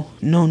God, no.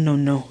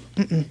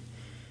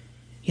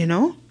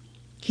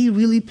 He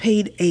really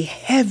paid a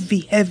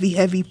heavy, heavy,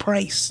 heavy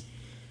price.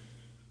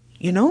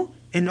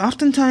 And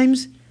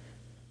oftentimes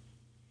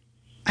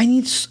I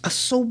need a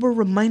sober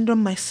reminder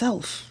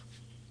myself.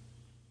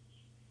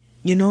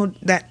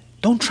 That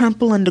don't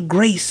trample on the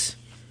grace.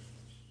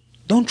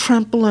 Don't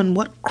trample on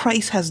what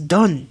Christ has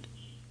done.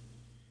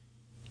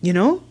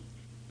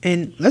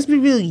 And let's be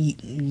real.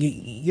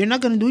 You're not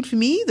going to do it for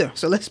me either.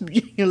 So let's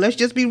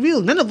just be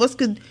real. None of us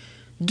could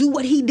do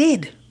what He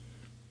did.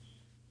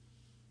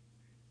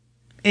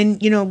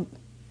 And,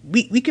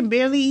 we can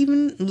barely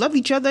even love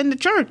each other in the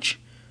church.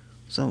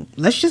 So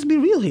let's just be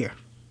real here.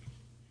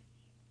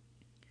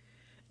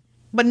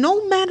 But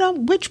no matter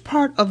which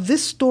part of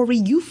this story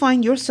you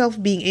find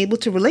yourself being able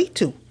to relate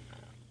to,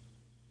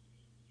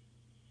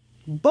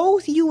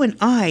 both you and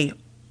I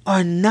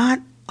are not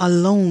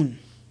alone.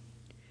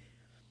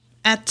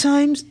 At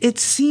times, it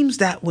seems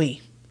that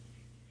way.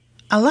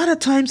 A lot of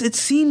times, it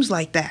seems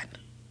like that.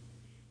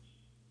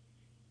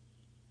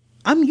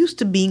 I'm used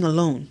to being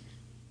alone.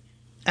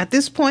 At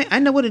this point, I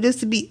know what it is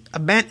to be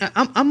abandoned.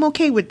 I'm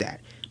okay with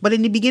that. But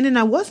in the beginning,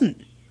 I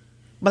wasn't.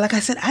 But like I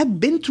said, I've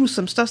been through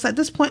some stuff. So at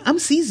this point, I'm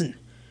seasoned.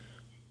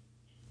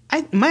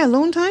 My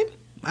alone time,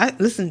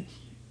 listen,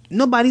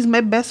 nobody's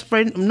my best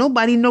friend.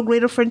 Nobody no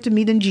greater friend to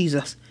me than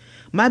Jesus.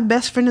 My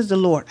best friend is the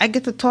Lord. I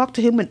get to talk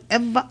to Him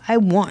whenever I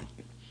want.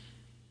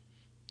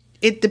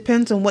 It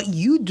depends on what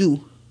you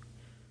do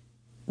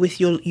with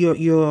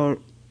your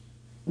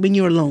when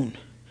you're alone.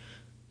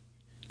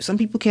 Some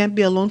people can't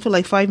be alone for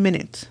like 5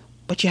 minutes,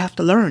 but you have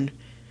to learn,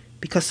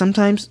 because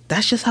sometimes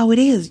that's just how it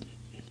is.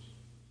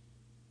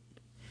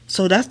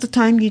 So that's the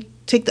time you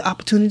take the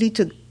opportunity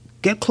to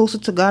get closer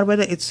to God,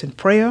 whether it's in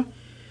prayer,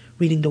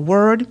 reading the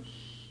word,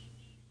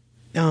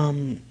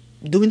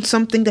 doing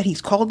something that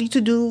he's called you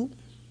to do,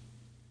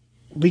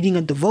 reading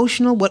a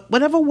devotional,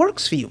 whatever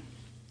works for you.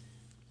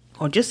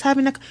 Or just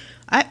having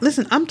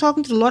listen, I'm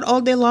talking to the Lord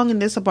all day long in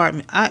this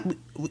apartment.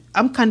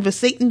 I'm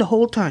conversating the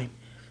whole time.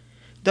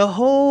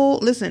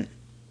 Listen,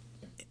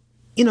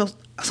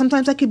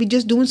 sometimes I could be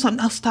just doing something.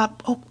 I'll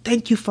stop. Oh,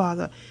 thank you,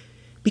 Father.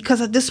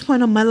 Because at this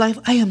point of my life,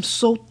 I am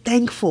so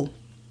thankful.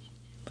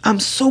 I'm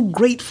so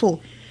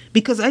grateful,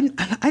 because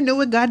I know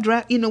where God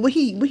where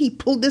he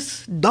pulled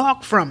this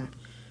dog from.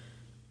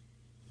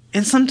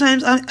 And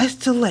sometimes I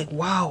still like,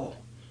 wow,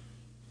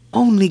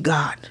 only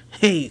God.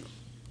 Hey,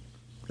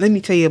 let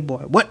me tell you,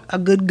 boy, what a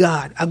good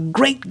God, a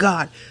great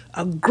God,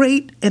 a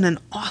great and an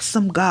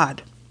awesome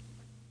God.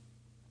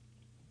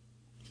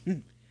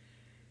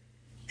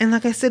 And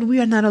like I said, we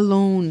are not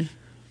alone.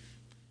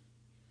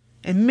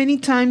 And many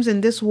times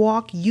in this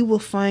walk, you will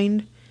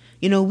find,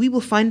 we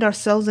will find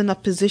ourselves in a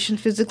position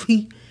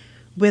physically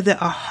where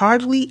there are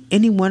hardly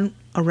anyone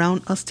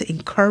around us to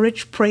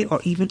encourage, pray,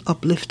 or even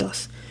uplift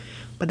us.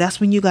 But that's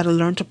when you got to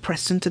learn to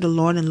press into the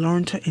Lord and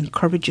learn to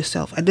encourage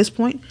yourself. At this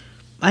point,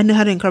 I know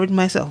how to encourage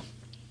myself.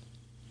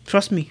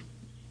 Trust me,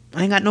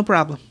 I ain't got no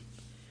problem.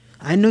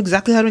 I know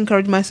exactly how to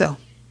encourage myself.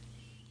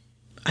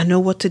 I know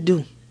what to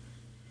do,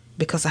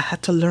 because I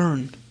had to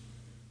learn.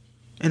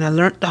 And I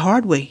learned the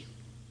hard way.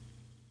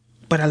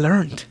 But I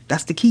learned.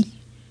 That's the key.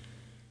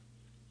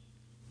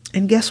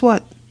 And guess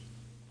what?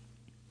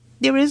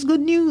 There is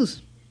good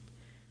news.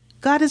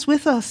 God is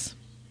with us.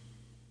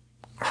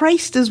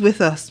 Christ is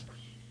with us.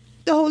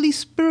 The Holy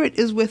Spirit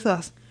is with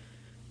us.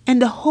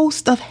 And the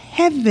host of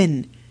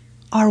heaven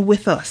are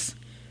with us.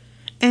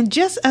 And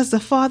just as the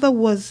Father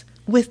was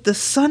with the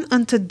Son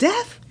unto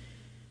death,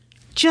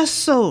 just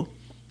so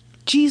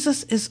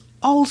Jesus is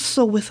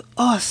also with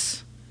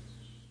us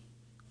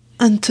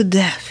unto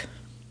death.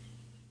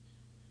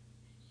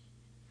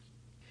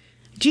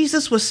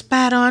 Jesus was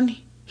spat on.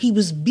 He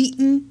was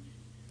beaten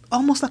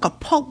almost like a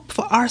pulp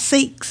for our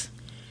sakes.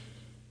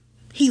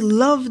 He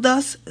loved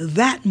us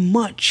that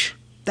much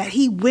that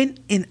he went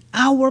in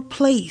our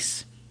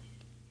place,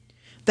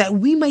 that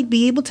we might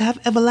be able to have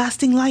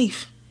everlasting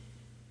life.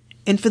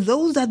 And for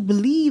those that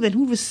believe and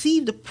who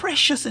receive the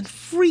precious and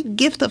free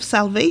gift of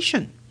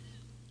salvation,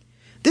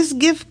 this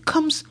gift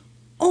comes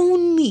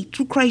only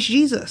through Christ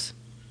Jesus.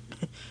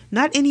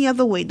 Not any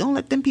other way. Don't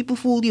let them people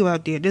fool you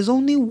out there. There's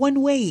only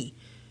one way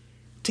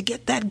to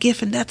get that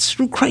gift, and that's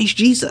through Christ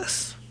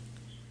Jesus.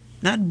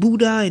 Not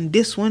Buddha and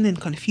this one and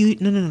confusion.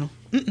 No.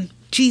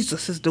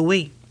 Jesus is the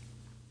way.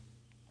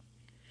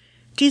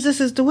 Jesus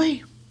is the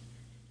way.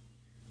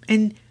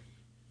 And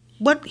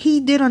what he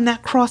did on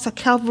that cross at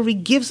Calvary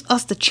gives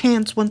us the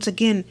chance once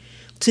again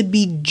to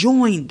be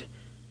joined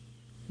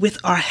with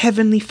our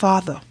Heavenly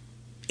Father.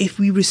 If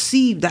we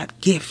receive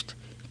that gift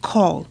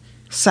called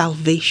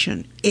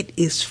salvation, it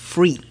is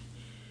free.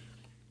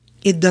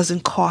 It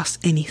doesn't cost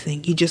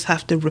anything. You just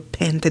have to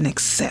repent and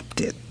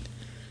accept it.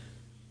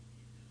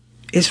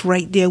 It's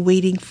right there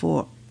waiting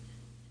for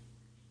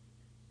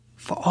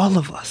all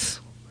of us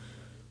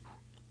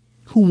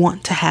who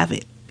want to have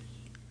it.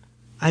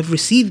 I've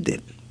received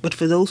it. But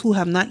for those who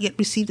have not yet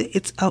received it,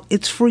 it's out.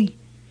 It's free.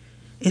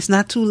 It's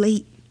not too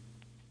late.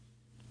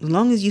 As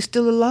long as you're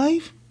still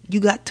alive, you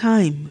got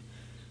time.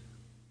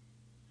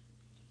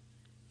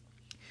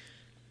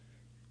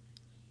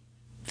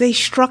 They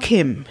struck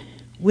him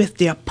with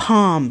their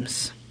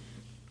palms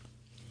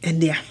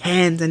and their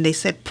hands, and they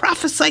said,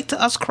 "Prophesy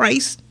to us,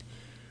 Christ.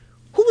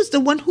 Who is the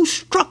one who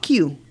struck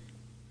you?"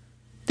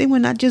 They were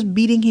not just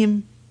beating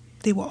him,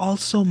 they were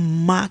also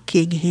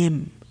mocking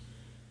him.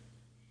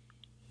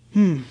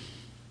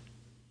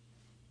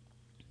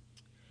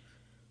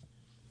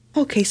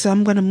 Okay, so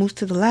I'm going to move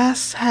to the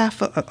last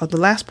half of the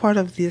last part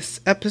of this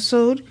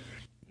episode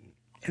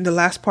and the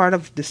last part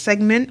of the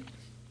segment,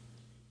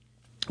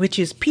 which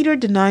is Peter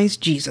denies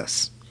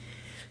Jesus.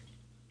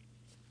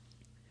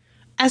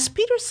 As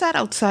Peter sat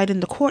outside in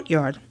the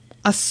courtyard,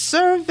 a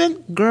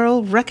servant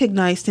girl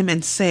recognized him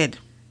and said,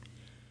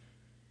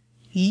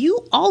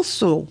 "You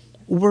also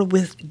were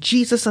with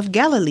Jesus of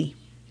Galilee."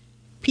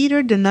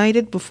 Peter denied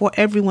it before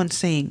everyone,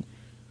 saying,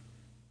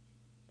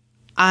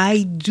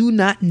 "I do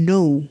not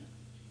know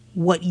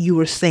what you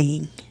are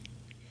saying."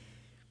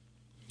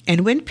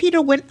 And when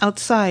Peter went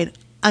outside,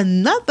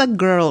 another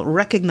girl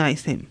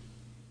recognized him.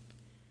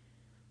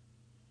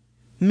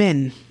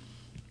 Men,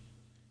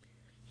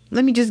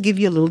 let me just give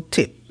you a little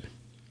tip,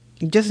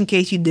 just in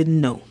case you didn't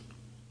know,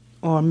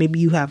 or maybe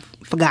you have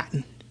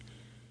forgotten.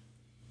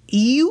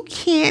 You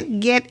can't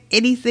get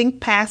anything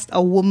past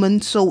a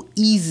woman so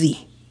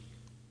easy.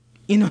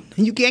 You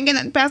can't get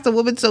nothing past a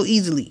woman so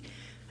easily,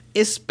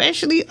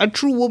 especially a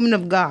true woman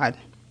of God.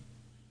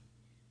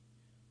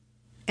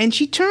 And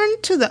she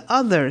turned to the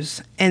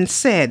others and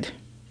said,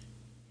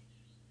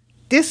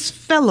 this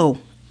fellow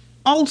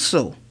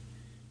also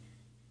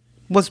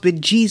was with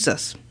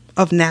Jesus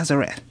of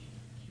Nazareth.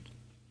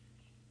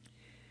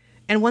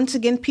 And once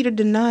again, Peter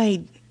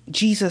denied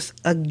Jesus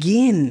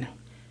again.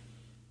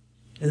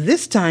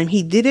 This time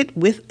he did it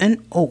with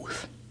an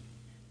oath.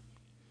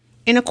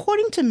 And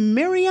according to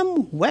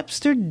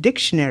Merriam-Webster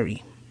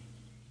Dictionary,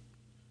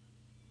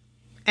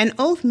 an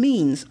oath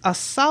means a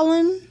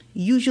solemn,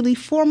 usually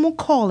formal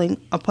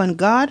calling upon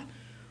God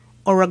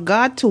or a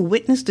God to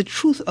witness the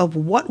truth of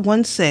what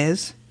one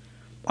says,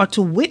 or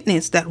to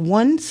witness that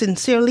one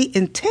sincerely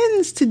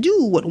intends to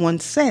do what one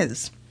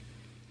says.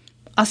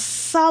 A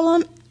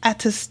solemn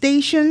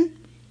attestation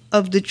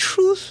of the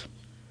truth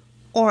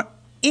or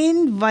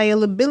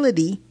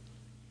inviolability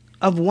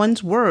of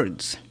one's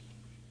words.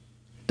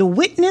 The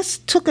witness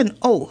took an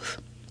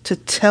oath to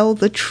tell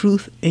the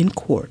truth in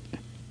court.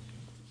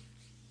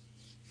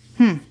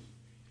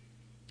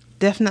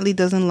 Definitely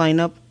doesn't line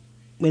up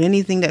with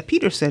anything that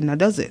Peter said, now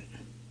does it?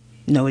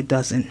 No, it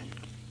doesn't.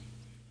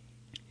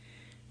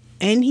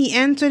 And he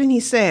answered and he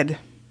said,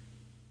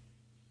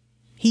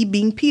 he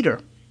being Peter,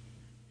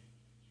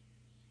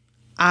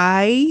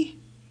 I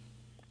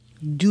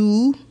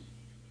do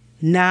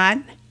not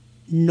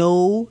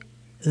know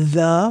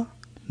the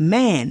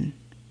man.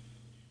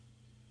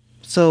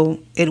 So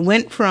it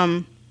went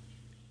from,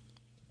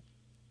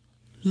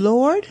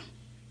 Lord,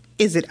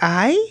 is it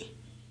I?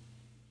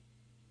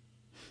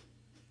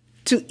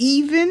 To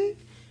even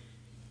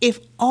if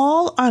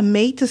all are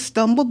made to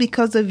stumble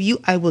because of you,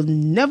 I will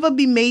never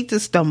be made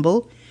to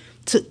stumble.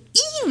 To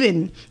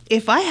even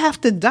if I have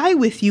to die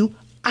with you,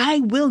 I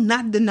will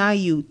not deny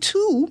you.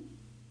 To,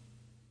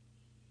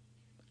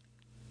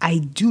 I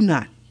do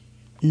not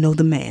know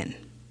the man.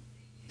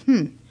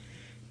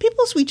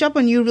 People switch up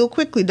on you real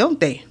quickly, don't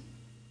they?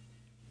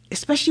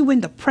 Especially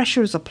when the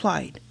pressure is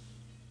applied.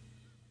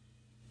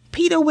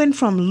 Peter went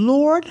from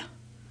Lord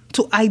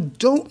to I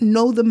don't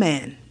know the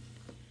man.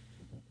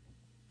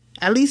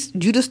 At least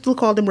Judas still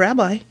called him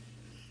rabbi.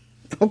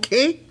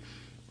 Okay?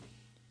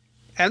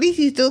 At least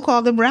he still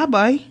called him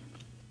rabbi.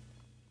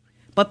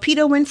 But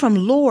Peter went from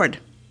Lord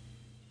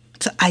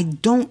to I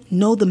don't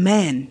know the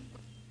man.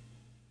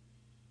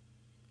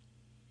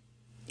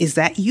 Is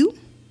that you?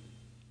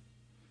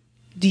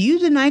 Do you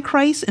deny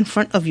Christ in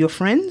front of your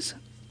friends,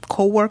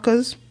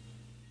 co-workers,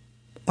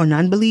 or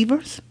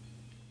non-believers?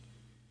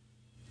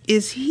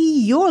 Is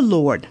he your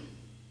Lord?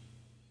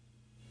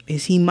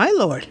 Is he my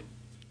Lord?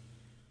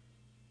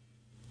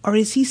 Or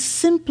is he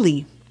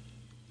simply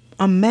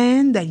a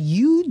man that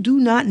you do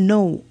not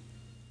know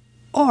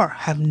or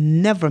have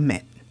never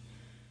met?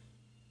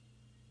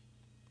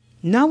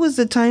 Now is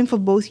the time for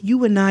both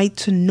you and I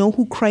to know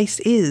who Christ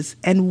is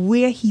and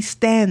where he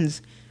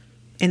stands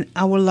in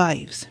our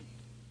lives.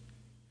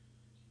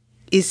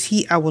 Is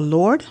he our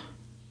Lord,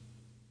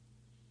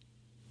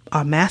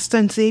 our Master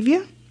and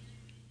Savior?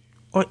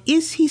 Or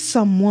is he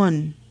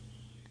someone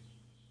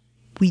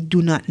we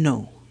do not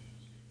know?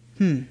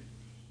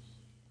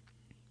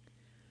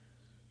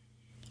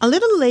 A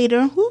little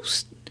later,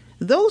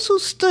 those who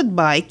stood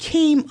by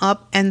came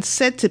up and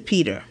said to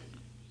Peter,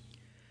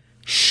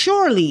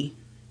 surely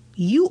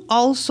you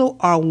also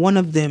are one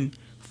of them,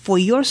 for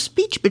your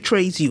speech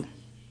betrays you.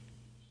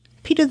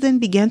 Peter then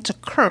began to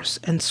curse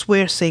and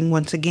swear, saying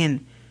once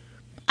again,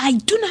 I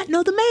do not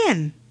know the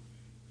man.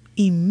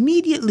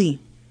 Immediately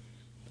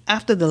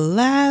after the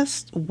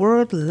last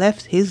word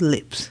left his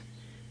lips,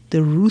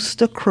 the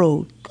rooster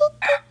crowed.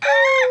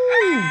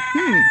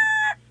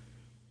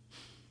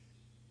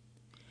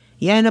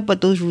 Yeah, I know about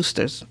those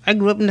roosters. I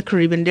grew up in the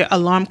Caribbean. They're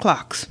alarm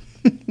clocks.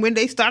 When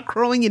they start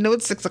crowing, you know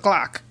it's 6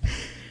 o'clock.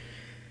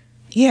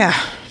 Yeah.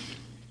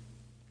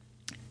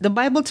 The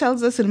Bible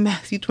tells us in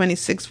Matthew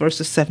 26,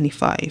 verses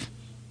 75.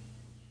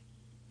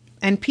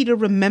 And Peter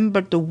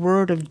remembered the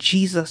word of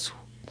Jesus,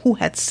 who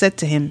had said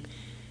to him,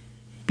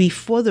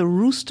 before the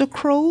rooster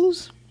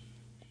crows,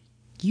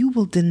 you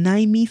will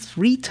deny me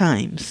 3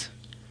 times.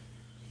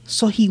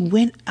 So he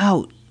went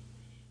out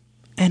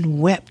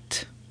and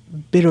wept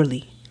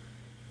bitterly.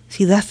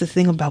 See, that's the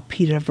thing about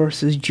Peter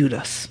versus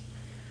Judas.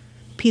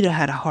 Peter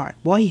had a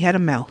heart. Boy, he had a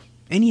mouth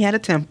and he had a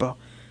temper,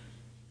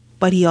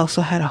 but he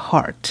also had a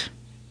heart.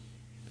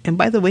 And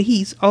by the way,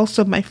 he's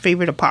also my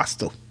favorite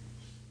apostle.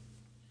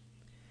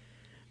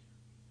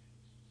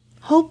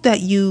 Hope that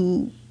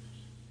you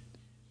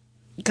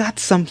got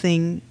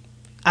something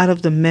out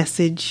of the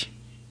message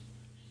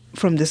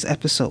from this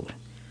episode.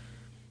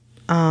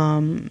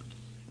 I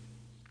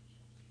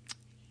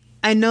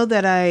know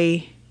that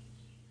I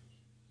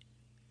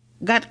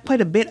got quite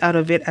a bit out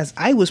of it as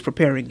I was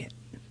preparing it.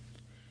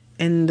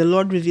 And the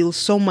Lord revealed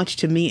so much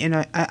to me, and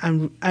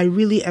I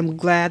really am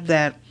glad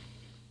that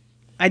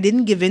I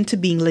didn't give in to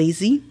being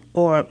lazy,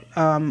 or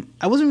I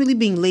wasn't really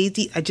being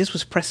lazy. I just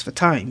was pressed for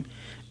time,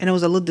 and I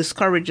was a little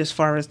discouraged as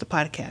far as the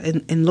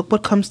podcast. And look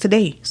what comes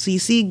today. So you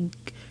see,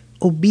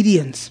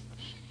 obedience.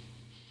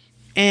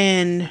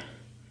 And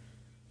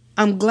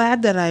I'm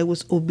glad that I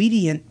was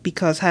obedient,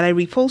 because had I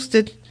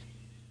reposted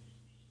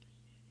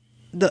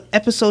the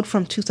episode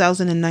from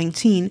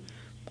 2019,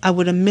 I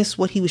would have missed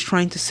what he was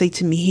trying to say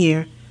to me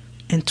here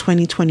in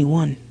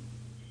 2021.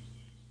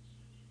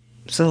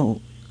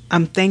 So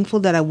I'm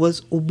thankful that I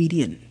was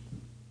obedient.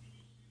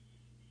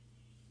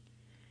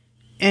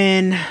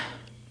 And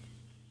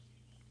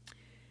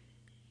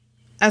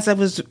as I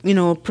was,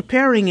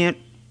 preparing it,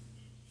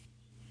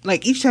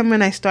 like each time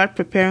when I start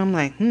preparing, I'm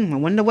like, I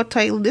wonder what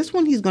title this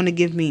one he's going to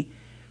give me.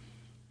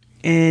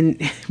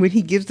 And when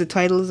he gives the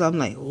titles, I'm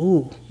like,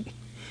 ooh.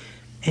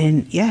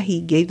 And yeah,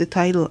 he gave the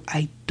title,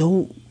 I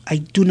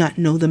do not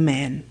know the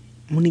man.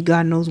 Only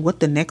God knows what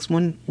the next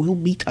one will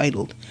be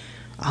titled.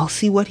 I'll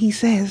see what he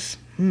says.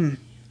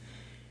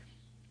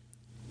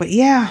 But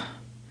yeah,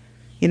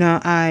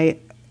 I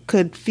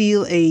could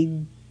feel a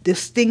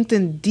distinct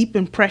and deep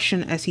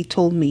impression as he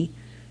told me.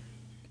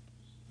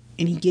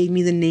 And he gave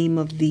me the name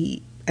of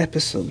the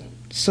episode.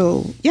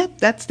 So,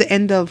 that's the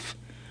end of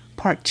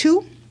part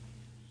 2.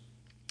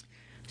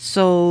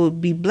 So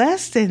be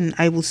blessed, and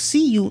I will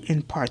see you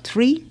in part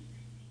 3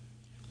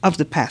 of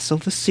the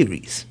Passover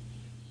series.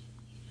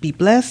 Be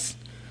blessed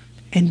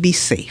and be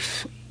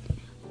safe.